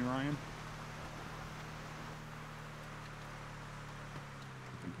on that scene, Ryan?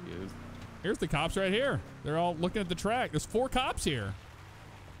 I think he is. Here's the cops right here. They're all looking at the track. There's 4 cops here.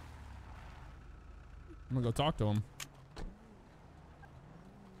 I'm gonna go talk to them.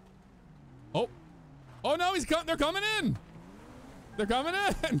 Oh. Oh no, they're coming in. They're coming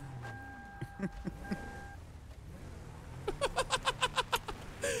in.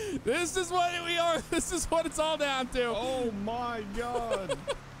 This is what we are. This is what it's all down to. Oh my God.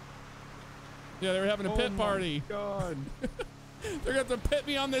 Yeah, they were having a pit party. God. They're going to pit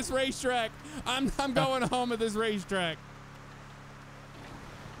me on this racetrack. I'm going home at this racetrack.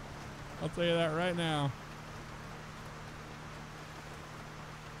 I'll tell you that right now.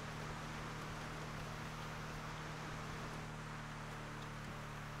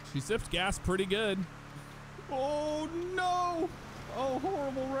 She sips gas pretty good. Oh no. Oh,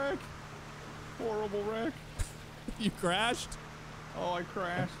 horrible wreck. Horrible wreck. You crashed? Oh, I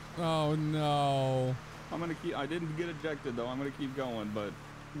crashed. Oh no. I'm gonna keep. I didn't get ejected though. I'm gonna keep going, but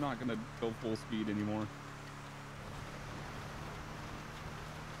I'm not gonna go full speed anymore.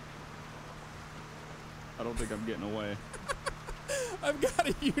 I don't think I'm getting away. I've got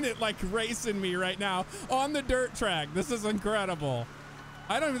a unit like racing me right now on the dirt track. This is incredible.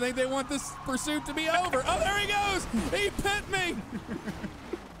 I don't even think they want this pursuit to be over. Oh, there he goes. He pit me.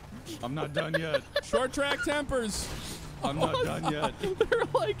 I'm not done yet. Short track tempers. I'm not done yet. They're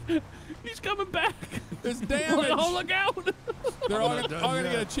like, he's coming back. There's damage. Oh, look out. They're all gonna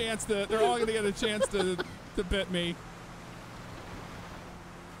get a chance to. They're all gonna get a chance to pit me.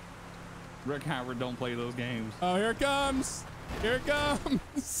 Rick Howard don't play those games. Oh, here it comes. Here it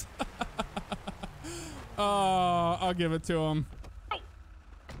comes. Oh, I'll give it to him.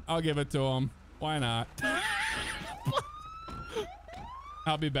 I'll give it to him. Why not?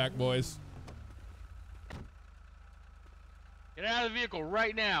 I'll be back, boys. Get out of the vehicle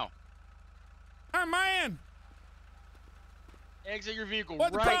right now. Hey, man. Exit your vehicle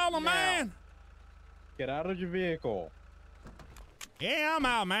What's right the problem, now. man? Get out of your vehicle. Yeah, I'm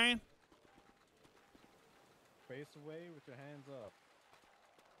out, man. Face away with your hands up.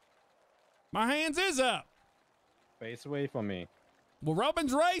 My hands is up. Face away from me. Well,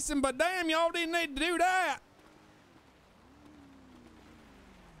 Robin's racing, but damn, y'all didn't need to do that.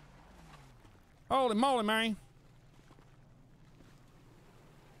 Holy moly, man.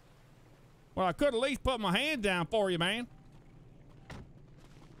 Well, I could at least put my hand down for you, man.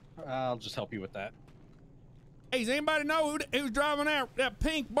 I'll just help you with that. Hey, does anybody know who's driving that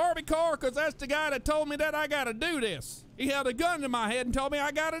pink Barbie car? Because that's the guy that told me that I got to do this. He held a gun to my head and told me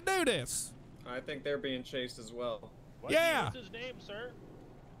I got to do this. I think they're being chased as well. Yeah. What's his name, sir?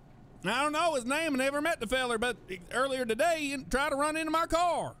 I don't know his name. I never met the feller, but earlier today he tried to run into my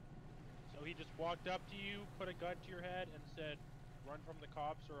car. So he just walked up to you, put a gun to your head, and said, "Run from the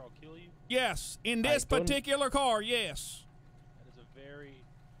cops, or I'll kill you." Yes, in this particular car, yes. That is a very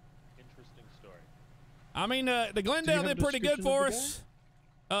interesting story. I mean, the Glendale did pretty good for us.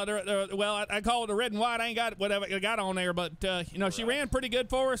 Well, I call it the red and white. I ain't got whatever I got on there, but you know, she ran pretty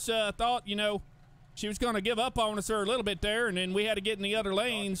good for us. Thought, you know, she was going to give up on us a little bit there, and then we had to get in the other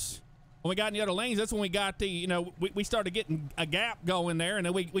lanes. When we got in the other lanes, that's when we got the, you know, we started getting a gap going there, and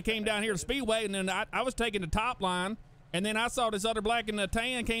then we came down here to Speedway, and then I was taking the top line, and then I saw this other black in the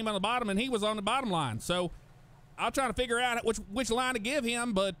tan came on the bottom, and he was on the bottom line. So I'm trying to figure out which line to give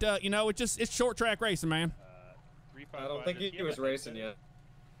him, but you know, it's short track racing, man. I don't think he was racing yet.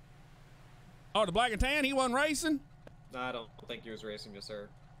 Oh, the black and tan, he wasn't racing? No, I don't think he was racing yet, sir.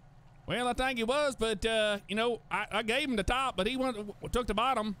 Well, I think he was, but you know, I gave him the top, but he took the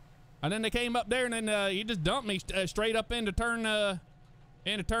bottom, and then they came up there, and then he just dumped me straight up into turn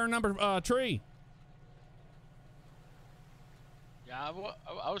number 3. Yeah,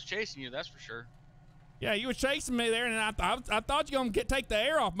 I was chasing you, that's for sure. Yeah, you was chasing me there, and I thought you were gonna take the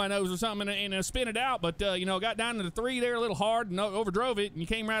air off my nose or something and spin it out, but you know, got down to the 3 there a little hard and overdrove it, and you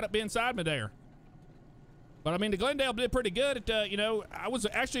came right up inside me there. But I mean, the Glendale did pretty good. You know, I was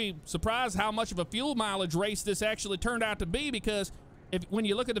actually surprised how much of a fuel mileage race this actually turned out to be, because when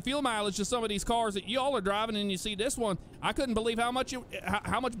you look at the fuel mileage of some of these cars that y'all are driving and you see this one, I couldn't believe how much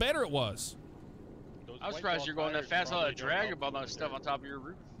better it was. I was surprised you're going that fast on a drag about that stuff on top of your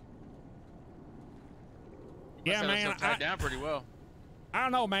roof. Yeah, man. Tied down pretty well. I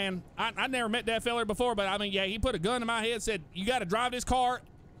don't know, man. I never met that fella before, but I mean, yeah, he put a gun in my head, said, you got to drive this car,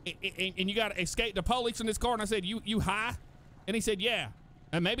 and you got to escape the police in this car. And I said, you high? And he said, yeah.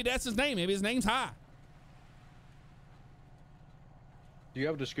 And maybe that's his name. Maybe his name's High. Do you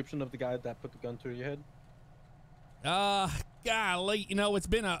have a description of the guy that put the gun to your head? Golly, you know, it's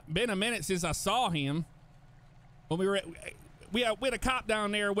been a minute since I saw him. When we had a cop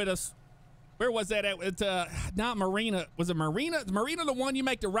down there with us. Where was that at? It's not Marina. Was it Marina? Is Marina the one you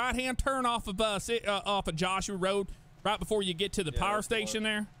make the right hand turn off of Joshua Road right before you get to the power station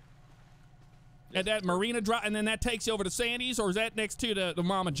there? At that Marina drive, and then that takes you over to Sandy's, or is that next to the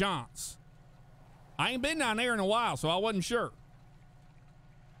Mama John's? I ain't been down there in a while, so I wasn't sure.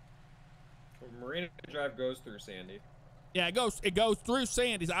 Well, Marina Drive goes through Sandy. Yeah, it goes through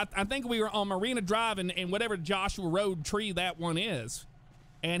Sandy's. I think we were on Marina Drive and whatever Joshua Road tree that one is.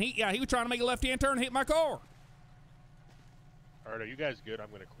 And he was trying to make a left-hand turn and hit my car. All right, are you guys good? I'm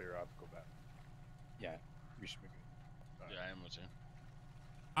going to clear up, go back. Yeah, we should be good. Yeah, I am with you.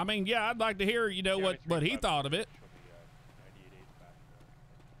 I mean, yeah, I'd like to hear, you know, what he thought of it.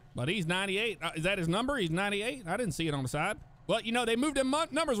 But he's 98. Is that his number? He's 98? I didn't see it on the side. Well, you know, they moved them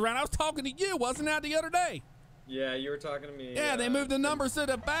numbers around. I was talking to you, wasn't I, the other day? Yeah, you were talking to me. Yeah, they moved the numbers to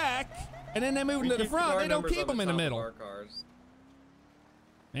the back, and then they moved them to the front. They don't keep them in the middle.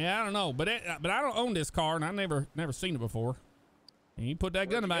 Yeah, I don't know, but I don't own this car, and I never seen it before. And he put that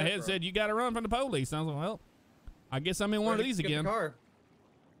gun in my head and said, you got to run from the police. And I was like, well, I guess I'm in one of these again.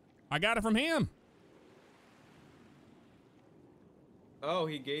 I got it from him. Oh,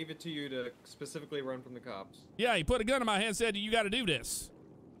 he gave it to you to specifically run from the cops. Yeah, he put a gun in my head and said, you got to do this.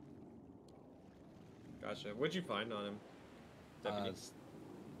 Gotcha. What'd you find on him? I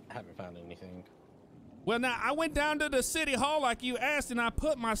haven't found anything. Well, now, I went down to the city hall like you asked, and I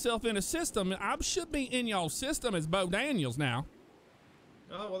put myself in a system. I should be in y'all's system as Bo Daniels now.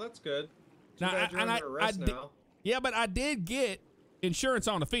 Oh, well, that's good. Now, yeah, but I did get insurance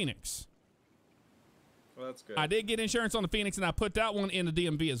on the Phoenix. Well, that's good. I did get insurance on the Phoenix, and I put that one in the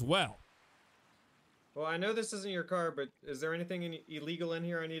DMV as well. Well, I know this isn't your car, but is there anything illegal in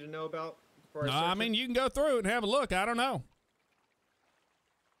here I need to know about? No, I mean, you can go through it and have a look. I don't know.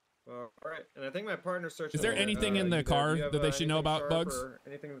 All right, and I think my partner searched. Is there anything in the car that they should know about, Bugs? Or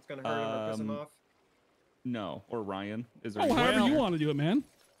anything that's gonna hurt him or piss him off? No, or Ryan. Is there? Oh, however you want to do it, man.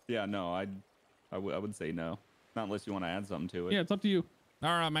 Yeah, no, I would say no. Not unless you want to add something to it. Yeah, it's up to you. All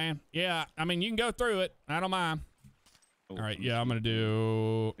right, man. Yeah, I mean, you can go through it. I don't mind. All right, yeah, I'm gonna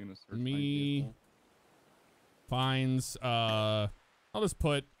do me finds. I'll just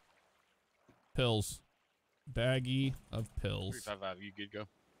put pills, baggie of pills. 355, you good? Go.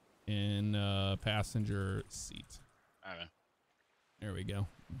 In passenger seat. All right. There we go.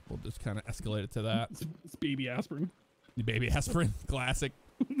 We'll just kind of escalate it to that. It's baby aspirin. Baby aspirin, classic.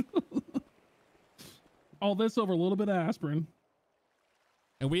 All this over a little bit of aspirin.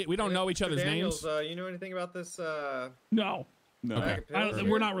 And we don't know each other's Daniels, names. You know anything about this? No. Okay.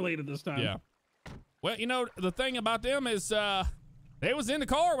 We're not related this time. Yeah. Well, you know, the thing about them is they was in the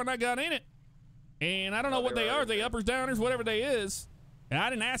car when I got in it. And I don't know what they are. They uppers, downers, whatever they is. And I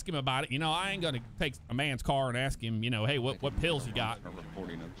didn't ask him about it. You know, I ain't going to take a man's car and ask him, you know, hey, what pills you got? We're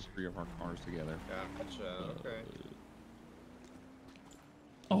reporting of 3 of our cars together. Gotcha. Okay.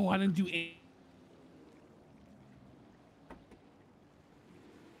 Oh, I didn't do any.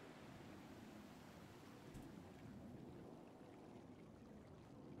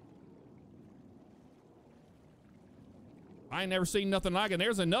 I ain't never seen nothing like it.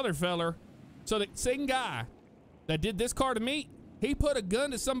 There's another feller. So the same guy that did this car to me, he put a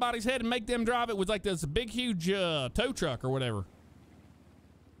gun to somebody's head and make them drive it with like this big, huge tow truck or whatever.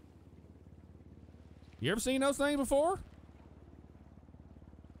 You ever seen those things before?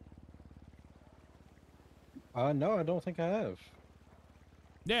 No, I don't think I have.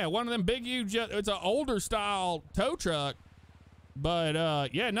 Yeah, one of them big, huge, it's an older style tow truck.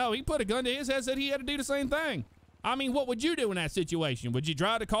 But, yeah, no, he put a gun to his head, said he had to do the same thing. I mean, what would you do in that situation? Would you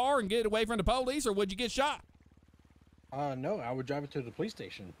drive the car and get away from the police, or would you get shot? No, I would drive it to the police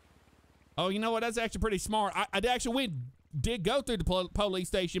station. Oh, you know what? That's actually pretty smart. I actually did go through the police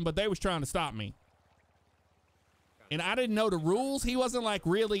station, but they was trying to stop me. And I didn't know the rules. He wasn't like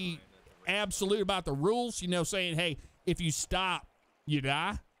really absolute about the rules, you know, saying, hey, if you stop, you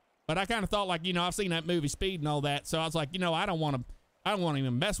die. But I kind of thought like, you know, I've seen that movie Speed and all that. So I was like, you know, I don't want to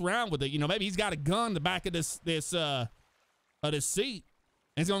even mess around with it. You know, maybe he's got a gun in the back of this seat.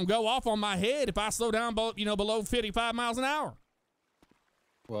 And it's going to go off on my head if I slow down, below 55 miles an hour.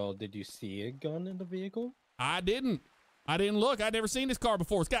 Well, did you see a gun in the vehicle? I didn't look. I'd never seen this car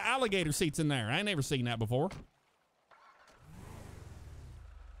before. It's got alligator seats in there. I ain't never seen that before.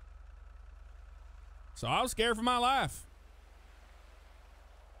 So I was scared for my life.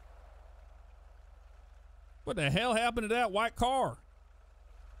 What the hell happened to that white car?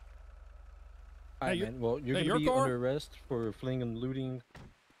 All right, Hey, man. Well, you're hey, going to your be car? under arrest for fleeing and looting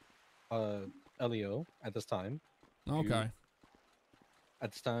LEO at this time. Okay.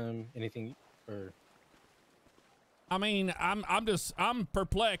 At this time, anything or I mean, I'm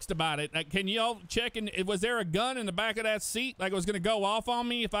perplexed about it. Like, can y'all check in? Was there a gun in the back of that seat? Like it was gonna go off on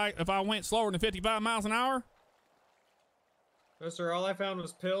me if I went slower than 55 miles an hour? No, sir. All I found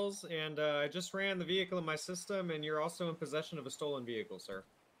was pills, and I just ran the vehicle in my system, and you're also in possession of a stolen vehicle, sir.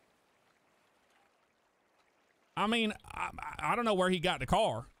 I mean, I don't know where he got the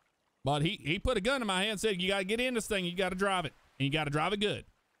car, but he put a gun in my hand and said, you got to get in this thing. You got to drive it, and you got to drive it good.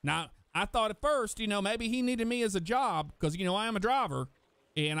 Now, I thought at first, you know, maybe he needed me as a job because, you know, I am a driver,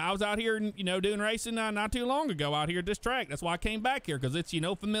 and I was out here, you know, doing racing not too long ago out here at this track. That's why I came back here, because it's, you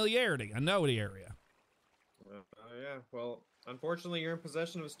know, familiarity. I know the area. Yeah, well, unfortunately, you're in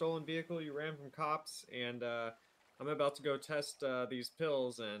possession of a stolen vehicle. You ran from cops, and I'm about to go test these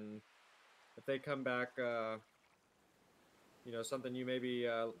pills, and if they come back, you know, something you may be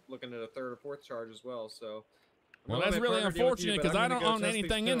looking at a third or fourth charge as well, so... Well, that's really unfortunate because I don't own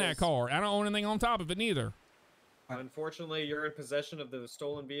anything in that car. I don't own anything on top of it neither. Unfortunately, you're in possession of the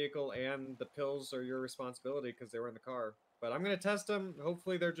stolen vehicle, and the pills are your responsibility because they were in the car. But I'm going to test them.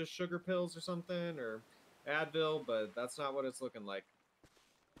 Hopefully they're just sugar pills or something, or Advil, but that's not what it's looking like.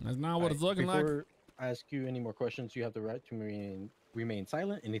 That's not what it's looking like. Before I ask you any more questions, you have the right to remain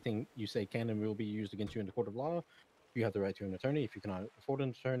silent. Anything you say can and will be used against you in the court of law. You have the right to an attorney. If you cannot afford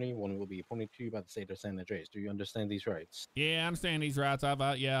an attorney, one will be appointed to you by the state of San Andreas. Do you understand these rights? Yeah, I understand these rights. I've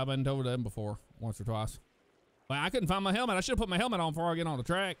been told them before, once or twice. Well, I couldn't find my helmet. I should have put my helmet on before I get on the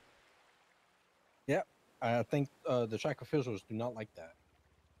track. Yep. I think the track officials do not like that.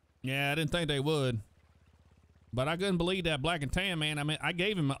 Yeah, I didn't think they would. But I couldn't believe that black and tan, man. I mean, I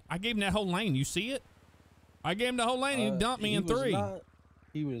gave him that whole lane. You see it? I gave him the whole lane and he dumped me in 3.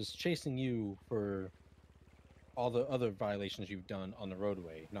 He was chasing you for all the other violations you've done on the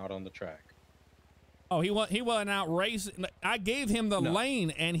roadway, not on the track. Oh, he wasn't out racing. I gave him the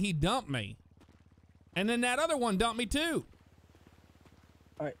lane and he dumped me. And then that other one dumped me too.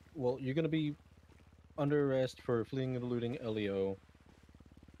 All right. Well, you're going to be under arrest for fleeing and eluding LEO.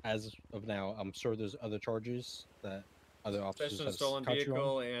 As of now, I'm sure there's other charges that other officers have stolen caught you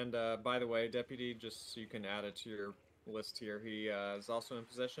vehicle, on. and by the way, deputy, just so you can add it to your list here, he is also in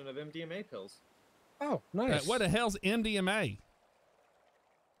possession of MDMA pills. Oh, nice. What the hell's MDMA?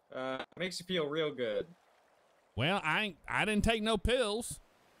 Makes you feel real good. Well, I didn't take no pills.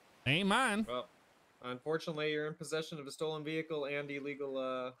 They ain't mine. Well, unfortunately, you're in possession of a stolen vehicle and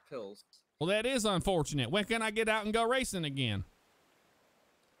illegal pills. Well, that is unfortunate. When can I get out and go racing again?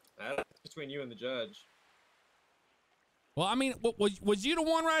 That's between you and the judge. Well, I mean, was you the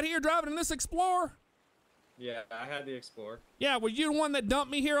one right here driving in this Explorer? Yeah, I had the Explorer. Yeah, were you the one that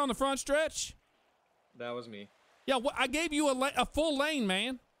dumped me here on the front stretch? That was me. Yeah, I gave you a full lane,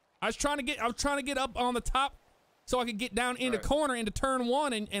 man. I was trying to get up on the top so I could get down into corner into turn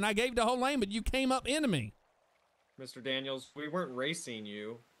 1, and I gave the whole lane, but you came up into me. Mr. Daniels, we weren't racing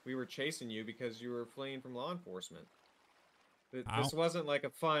you. We were chasing you because you were fleeing from law enforcement. This wasn't like a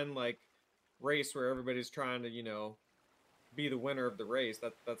fun race where everybody's trying to, you know, be the winner of the race.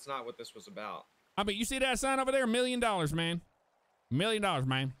 That's not what this was about. I mean, you see that sign over there? $1 million, man. $1 million,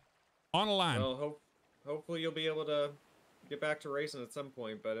 man. On the line. Well, hopefully you'll be able to get back to racing at some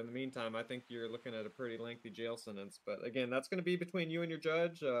point. But in the meantime, I think you're looking at a pretty lengthy jail sentence. But again, that's going to be between you and your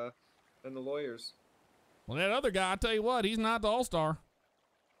judge and the lawyers. Well, that other guy, I tell you what, he's not the all-star.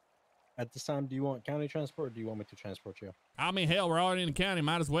 At this time, do you want county transport or do you want me to transport you? I mean, hell, we're already in the county.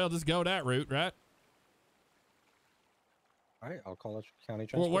 Might as well just go that route, right? All right, I'll call it county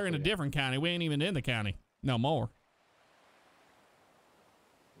transport. Well, we're in a different county. We ain't even in the county no more.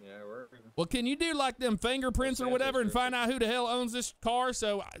 Yeah, we're... Well, can you do like them fingerprints or whatever and find out who the hell owns this car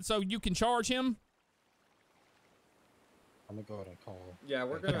so you can charge him? I'm going to go ahead and call. Yeah,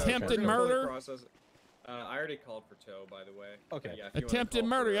 we're going to... Attempted murder? Process it. I already called for tow, by the way. Okay. Yeah, attempted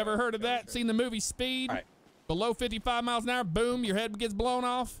murder. You ever heard of that? Seen the movie Speed? All right. Below 55 miles an hour, boom, your head gets blown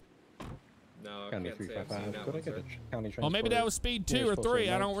off. No, I County can't say I've 355. seen that Could I one, get sir. a county transport? Well, maybe that was Speed 2 or 3.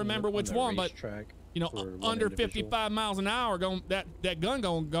 I don't remember which one, but you know, under 55 miles an hour, that gun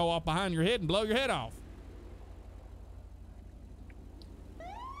gonna go off behind your head and blow your head off.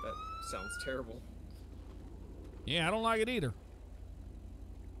 That sounds terrible. Yeah, I don't like it either.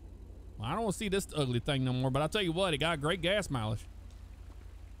 Well, I don't want to see this ugly thing no more, but I'll tell you what, it got great gas mileage.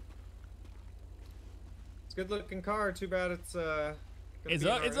 It's a good looking car. Too bad it's gonna It's be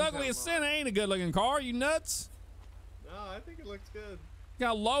in our it's ugly impound as lot. sin. It ain't a good looking car. You nuts? No, I think it looks good. Look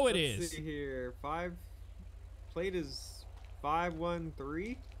how low it Let's is. see here. Plate is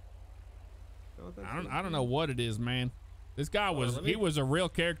 513. I don't know what it is, man. This guy was he was a real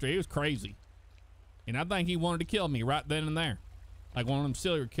character. He was crazy, and I think he wanted to kill me right then and there, like one of them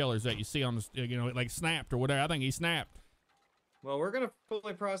serial killers that you see on the like snapped or whatever. I think he snapped. Well, we're gonna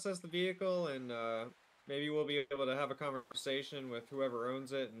fully process the vehicle, and maybe we'll be able to have a conversation with whoever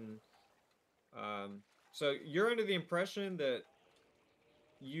owns it. And so you're under the impression that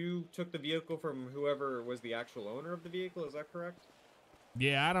you took the vehicle from whoever was the actual owner of the vehicle. Is that correct?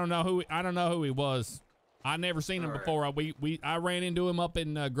 Yeah, I don't know who he was. I never seen him All right. before. I ran into him up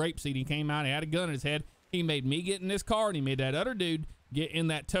in Grapeseed. He came out. He had a gun in his head. He made me get in this car, and he made that other dude get in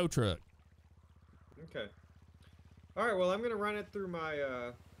that tow truck. Okay. All right. Well, I'm gonna run it through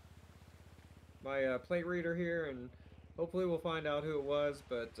my plate reader here, and hopefully we'll find out who it was.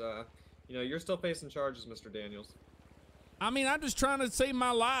 But you're still facing charges, Mr. Daniels. I mean, I'm just trying to save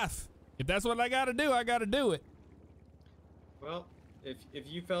my life. If that's what I got to do, I got to do it. Well, if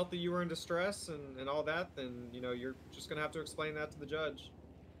you felt that you were in distress and all that, then you're just gonna have to explain that to the judge.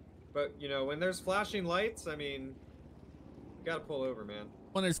 But when there's flashing lights, I mean, you gotta pull over, man.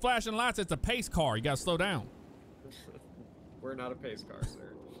 When there's flashing lights, it's a pace car. You got to slow down. We're not a pace car,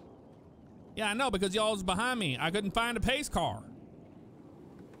 sir. Yeah, I know, because y'all was behind me. I couldn't find a pace car.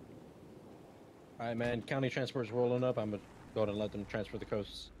 All right, man. County transport's rolling up. I'm gonna go ahead and let them transfer the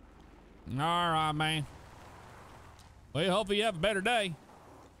coasts. All right, man. Well, hopefully you have a better day.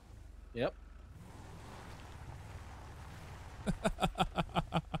 Yep.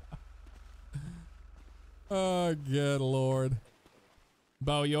 Oh, good Lord.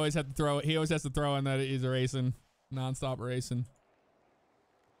 Bo, you always have to throw it. He always has to throw in that he's racing, nonstop racing.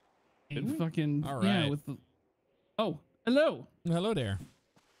 And fucking All yeah. right. With the hello. Hello there.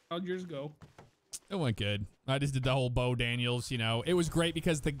 How'd yours go? It went good. I just did the whole Bo Daniels, It was great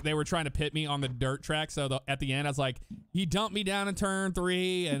because they were trying to pit me on the dirt track. So at the end, I was like, he dumped me down in turn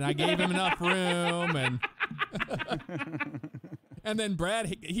 3, and I gave him enough room. And and then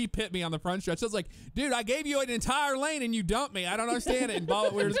Brad, he pit me on the front stretch. I was like, dude, I gave you an entire lane, and you dumped me. I don't understand it. And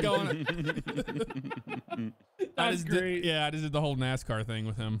we were just going. That's great. I just did the whole NASCAR thing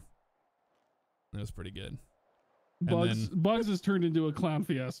with him. It was pretty good. Bugs has turned into a clown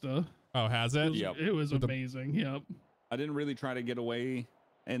fiesta. Oh, has it? Yep. It was With the- amazing. Yep. I didn't really try to get away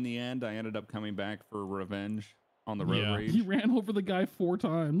in the end. I ended up coming back for revenge on the road Yeah. rage. He ran over the guy 4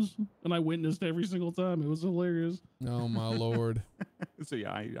 times, and I witnessed every single time. It was hilarious. Oh, my Lord. So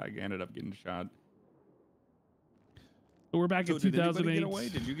yeah, I ended up getting shot. But we're back So at did anybody 2008. get away?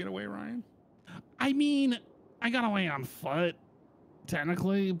 Did you get away, Ryan? I mean, I got away on foot,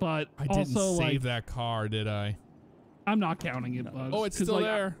 technically, but I didn't also save that car, did I? I'm not counting it, Bugs. Oh, it's 'cause, still like,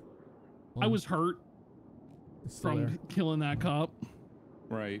 there. I was hurt It's still from there. killing that cop,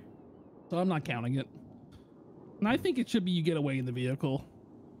 Right. so I'm not counting it. And I think it should be you get away in the vehicle.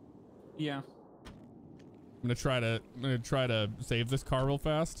 Yeah. I'm gonna try to save this car real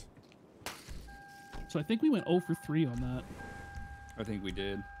fast. So I think we went 0 for 3 on that. I think we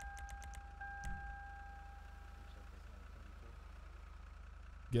did.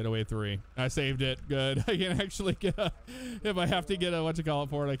 Getaway 3. I saved it. Good. I can actually get a, if I have to get a,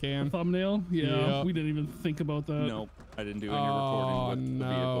 for it, I The can. thumbnail? Yeah, Yep. we didn't even think about that. Nope. I didn't do any Oh, recording with the no.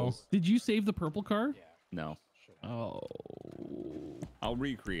 vehicles. Did you save the purple car? No. Oh. I'll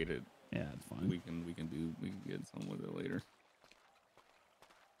recreate it. Yeah, it's fine. We can get some with it later.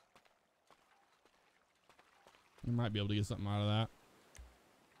 You might be able to get something out of that.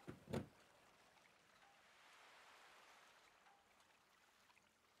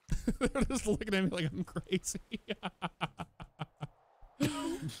 They're just looking at me like I'm crazy.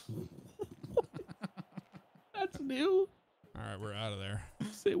 That's new. All right, we're out of there.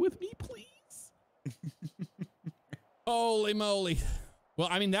 Sit with me, please. Holy moly. Well,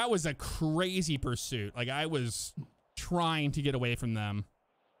 I mean, that was a crazy pursuit. Like, I was trying to get away from them.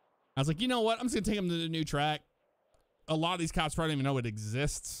 I was like, you know what? I'm just going to take them to the new track. A lot of these cops probably don't even know it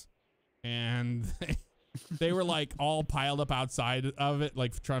exists. And they were like all piled up outside of it,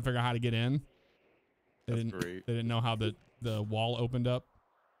 like trying to figure out how to get in. They That's great. didn't know how the wall opened up.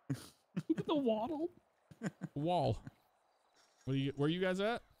 The waddle. Wall. Where are you guys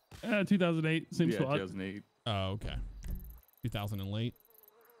at? 2008, same Yeah, spot. 2008. Oh, okay. 2000 and late.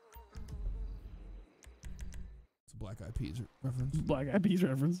 It's a Black Eyed Peas reference. Black Eyed Peas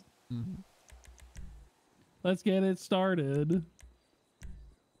reference. Mm-hmm. Let's get it started.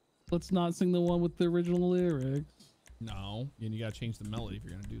 Let's not sing the one with the original lyrics. No, and you gotta change the melody if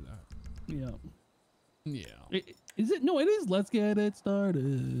you're gonna do that. Yeah. Yeah. Is it? No, it is. Let's get it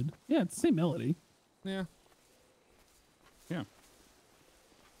started. Yeah, it's the same melody. Yeah. Yeah.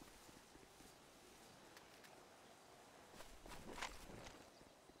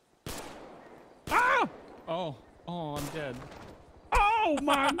 Ah! Oh, I'm dead. Oh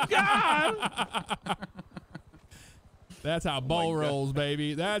my God! That's how Bo rolls,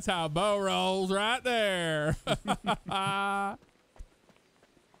 baby. That's how Bo rolls right there.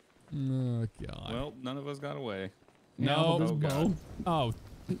 Oh, God. Well, none of us got away. No. This Oh, bow. Oh.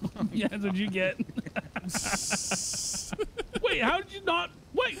 Yeah, that's what you get. Wait, how did you not?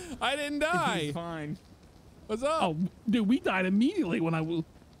 Wait. I didn't die. He's fine. What's up? Oh, dude, we died immediately when I. What's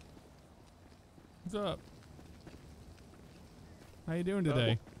up? How you doing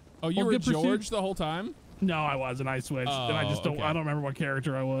today? Oh, you were good pursuit. George the whole time? No, I wasn't. I switched, and I just don't. okay. I don't remember what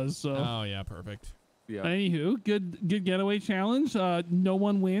character I was. So. Oh, yeah, perfect. Yeah. Anywho, good getaway challenge. No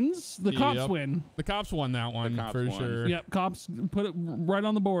one wins. The cops Yep. win. The cops won that one cops for won. sure. Yep, cops put it right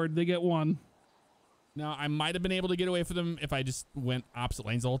on the board. They get one. Now, I might have been able to get away from them if I just went opposite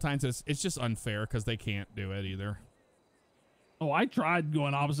lanes the whole time. So it's just unfair because they can't do it either. Oh, I tried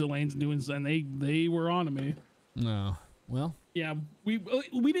going opposite lanes and doing, and they were on to me. No. Well. Yeah, we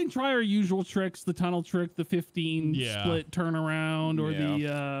didn't try our usual tricks, the tunnel trick, the 15 split turnaround, or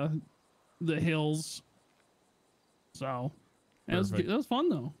the hills. So that was fun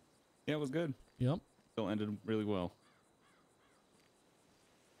though. Yeah, it was good. Yep. Still ended really well.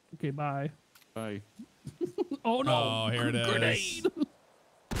 Okay, bye. Bye. Oh no! Oh, here it is. Grenade.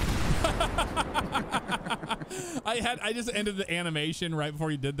 I just ended the animation right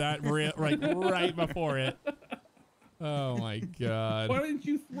before you did that. Right before it. Oh my God. Why didn't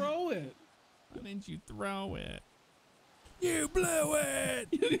you throw it? Why didn't you throw it? You blew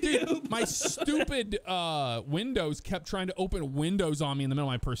it. Dude, my stupid Windows kept trying to open Windows on me in the middle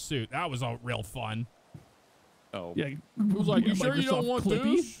of my pursuit. That was all real fun. Oh. Yeah. It was like, you sure you don't want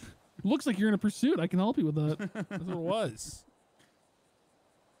this? Looks like you're in a pursuit. I can help you with that. That's what it was.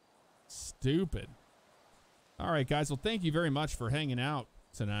 Stupid. All right, guys. Well, thank you very much for hanging out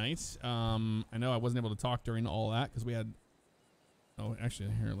tonight. I know I wasn't able to talk during all that because we had. Oh, actually,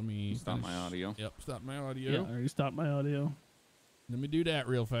 here, let me Stop my audio. Yep, stop my audio. Yeah, I already stopped my audio. Let me do that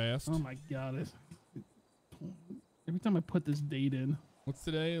real fast. Oh my God! Every time I put this date in. What's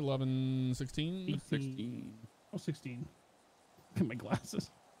today? 11/16? 16. Oh, 16. Look at my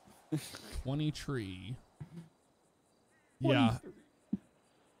glasses. 23. Yeah.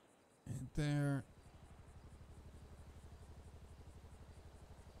 And there.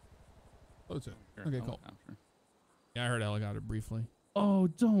 Close it. Okay, cool. Yeah, I heard helicopter briefly. Oh,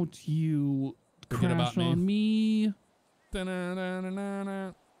 don't you Forget crash about on me.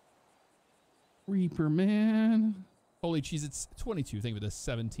 Da-na-na-na-na-na. Reaper, man. Holy cheese, it's 22. Thank you for the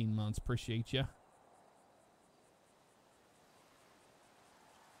 17 months. Appreciate you.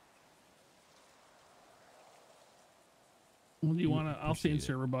 Well, do you want to? I'll stay in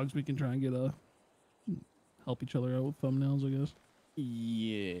server bugs. We can try and get help each other out with thumbnails, I guess.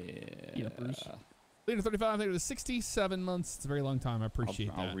 Yeah. Yeah, Bruce. Leader 35. Thank you for the 67 months. It's a very long time. I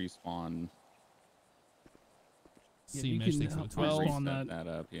appreciate that. I'll respawn. See, Mitch, thanks for the 12. On that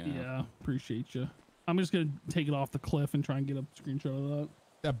up. Yeah. Yeah, appreciate you. I'm just gonna take it off the cliff and try and get a screenshot of that.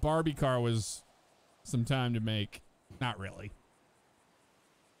 That Barbie car was some time to make. Not really.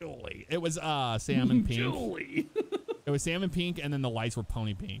 Julie. It was salmon pink. Julie. It was salmon pink, and then the lights were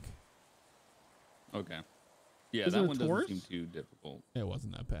pony pink. Okay. Yeah, Is it that a one Taurus? doesn't seem too difficult. It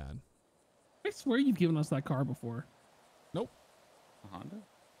wasn't that bad. I swear you've given us that car before. Nope. A Honda?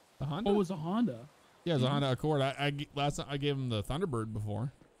 The Honda? Oh, it was a Honda. Yeah, it was a Honda Accord. Last time I gave him the Thunderbird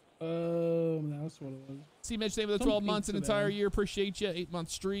before. That's what it was. See, Mitch, thank you for the Some 12 months, an pink entire sedan. year. Appreciate you. 8-month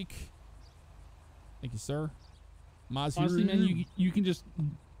streak. Thank you, sir. Maz Honestly, here. man, you can just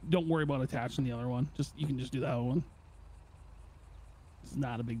don't worry about attaching the other one. You can just do that one. It's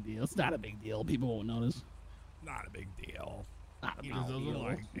not a big deal. It's not a big deal. People won't notice. Not a big deal. Not a big Those are deal.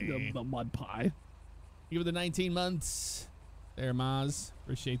 like, The mud pie. Give it the 19 months. There, Maz.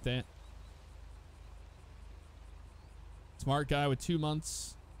 Appreciate that. Smart guy with 2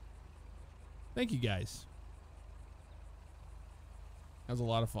 months. Thank you, guys. That was a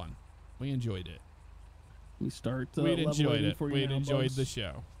lot of fun. We enjoyed it. We start. We'd enjoyed it. For you We'd now, enjoyed boss. the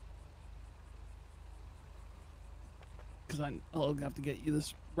show. Because I'll have to get you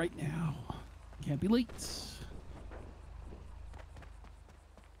this right now. Can't be late.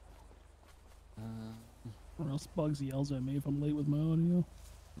 Or else Bugsy yells at me if I'm late with my audio.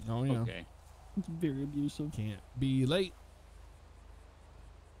 Oh, yeah. Okay. It's very abusive. Can't be late.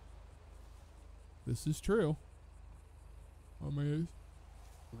 This is true. Oh my gosh.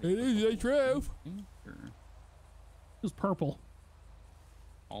 It is a trove. It was purple.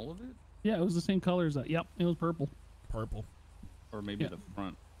 All of it? Yeah, it was the same color as that. Yep, it was purple. Purple. Or maybe Yeah. the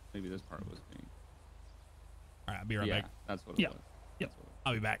front. Maybe this part was pink. All right, I'll be right Yeah, back. that's what it Yeah. was. Yep. That's what it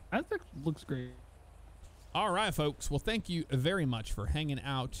I'll be back. I think it looks great. All right, folks. Well, thank you very much for hanging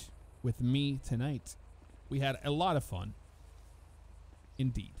out with me tonight. We had a lot of fun.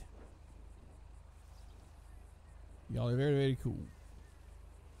 Indeed. Y'all are very, very cool.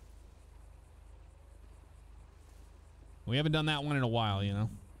 We haven't done that one in a while, you know.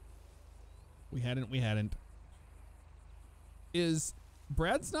 We hadn't. Is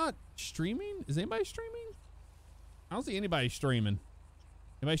Brad's not streaming? Is anybody streaming? I don't see anybody streaming.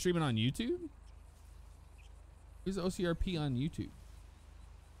 Anybody streaming on YouTube? Who's OCRP on YouTube?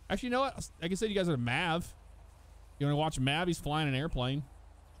 Actually, you know what? Like I said, you guys are Mav. You want to watch Mav? He's flying an airplane.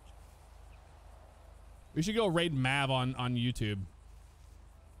 We should go raid Mav on YouTube.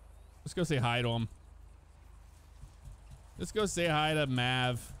 Let's go say hi to him. Let's go say hi to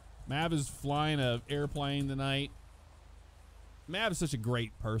Mav. Mav is flying an airplane tonight. Mav is such a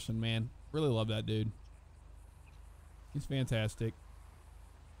great person, man. Really love that dude. He's fantastic.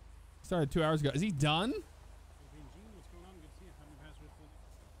 Started 2 hours ago. Is he done?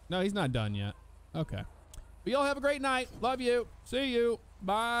 No, he's not done yet. Okay. But y'all have a great night. Love you. See you.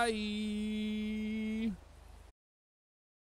 Bye.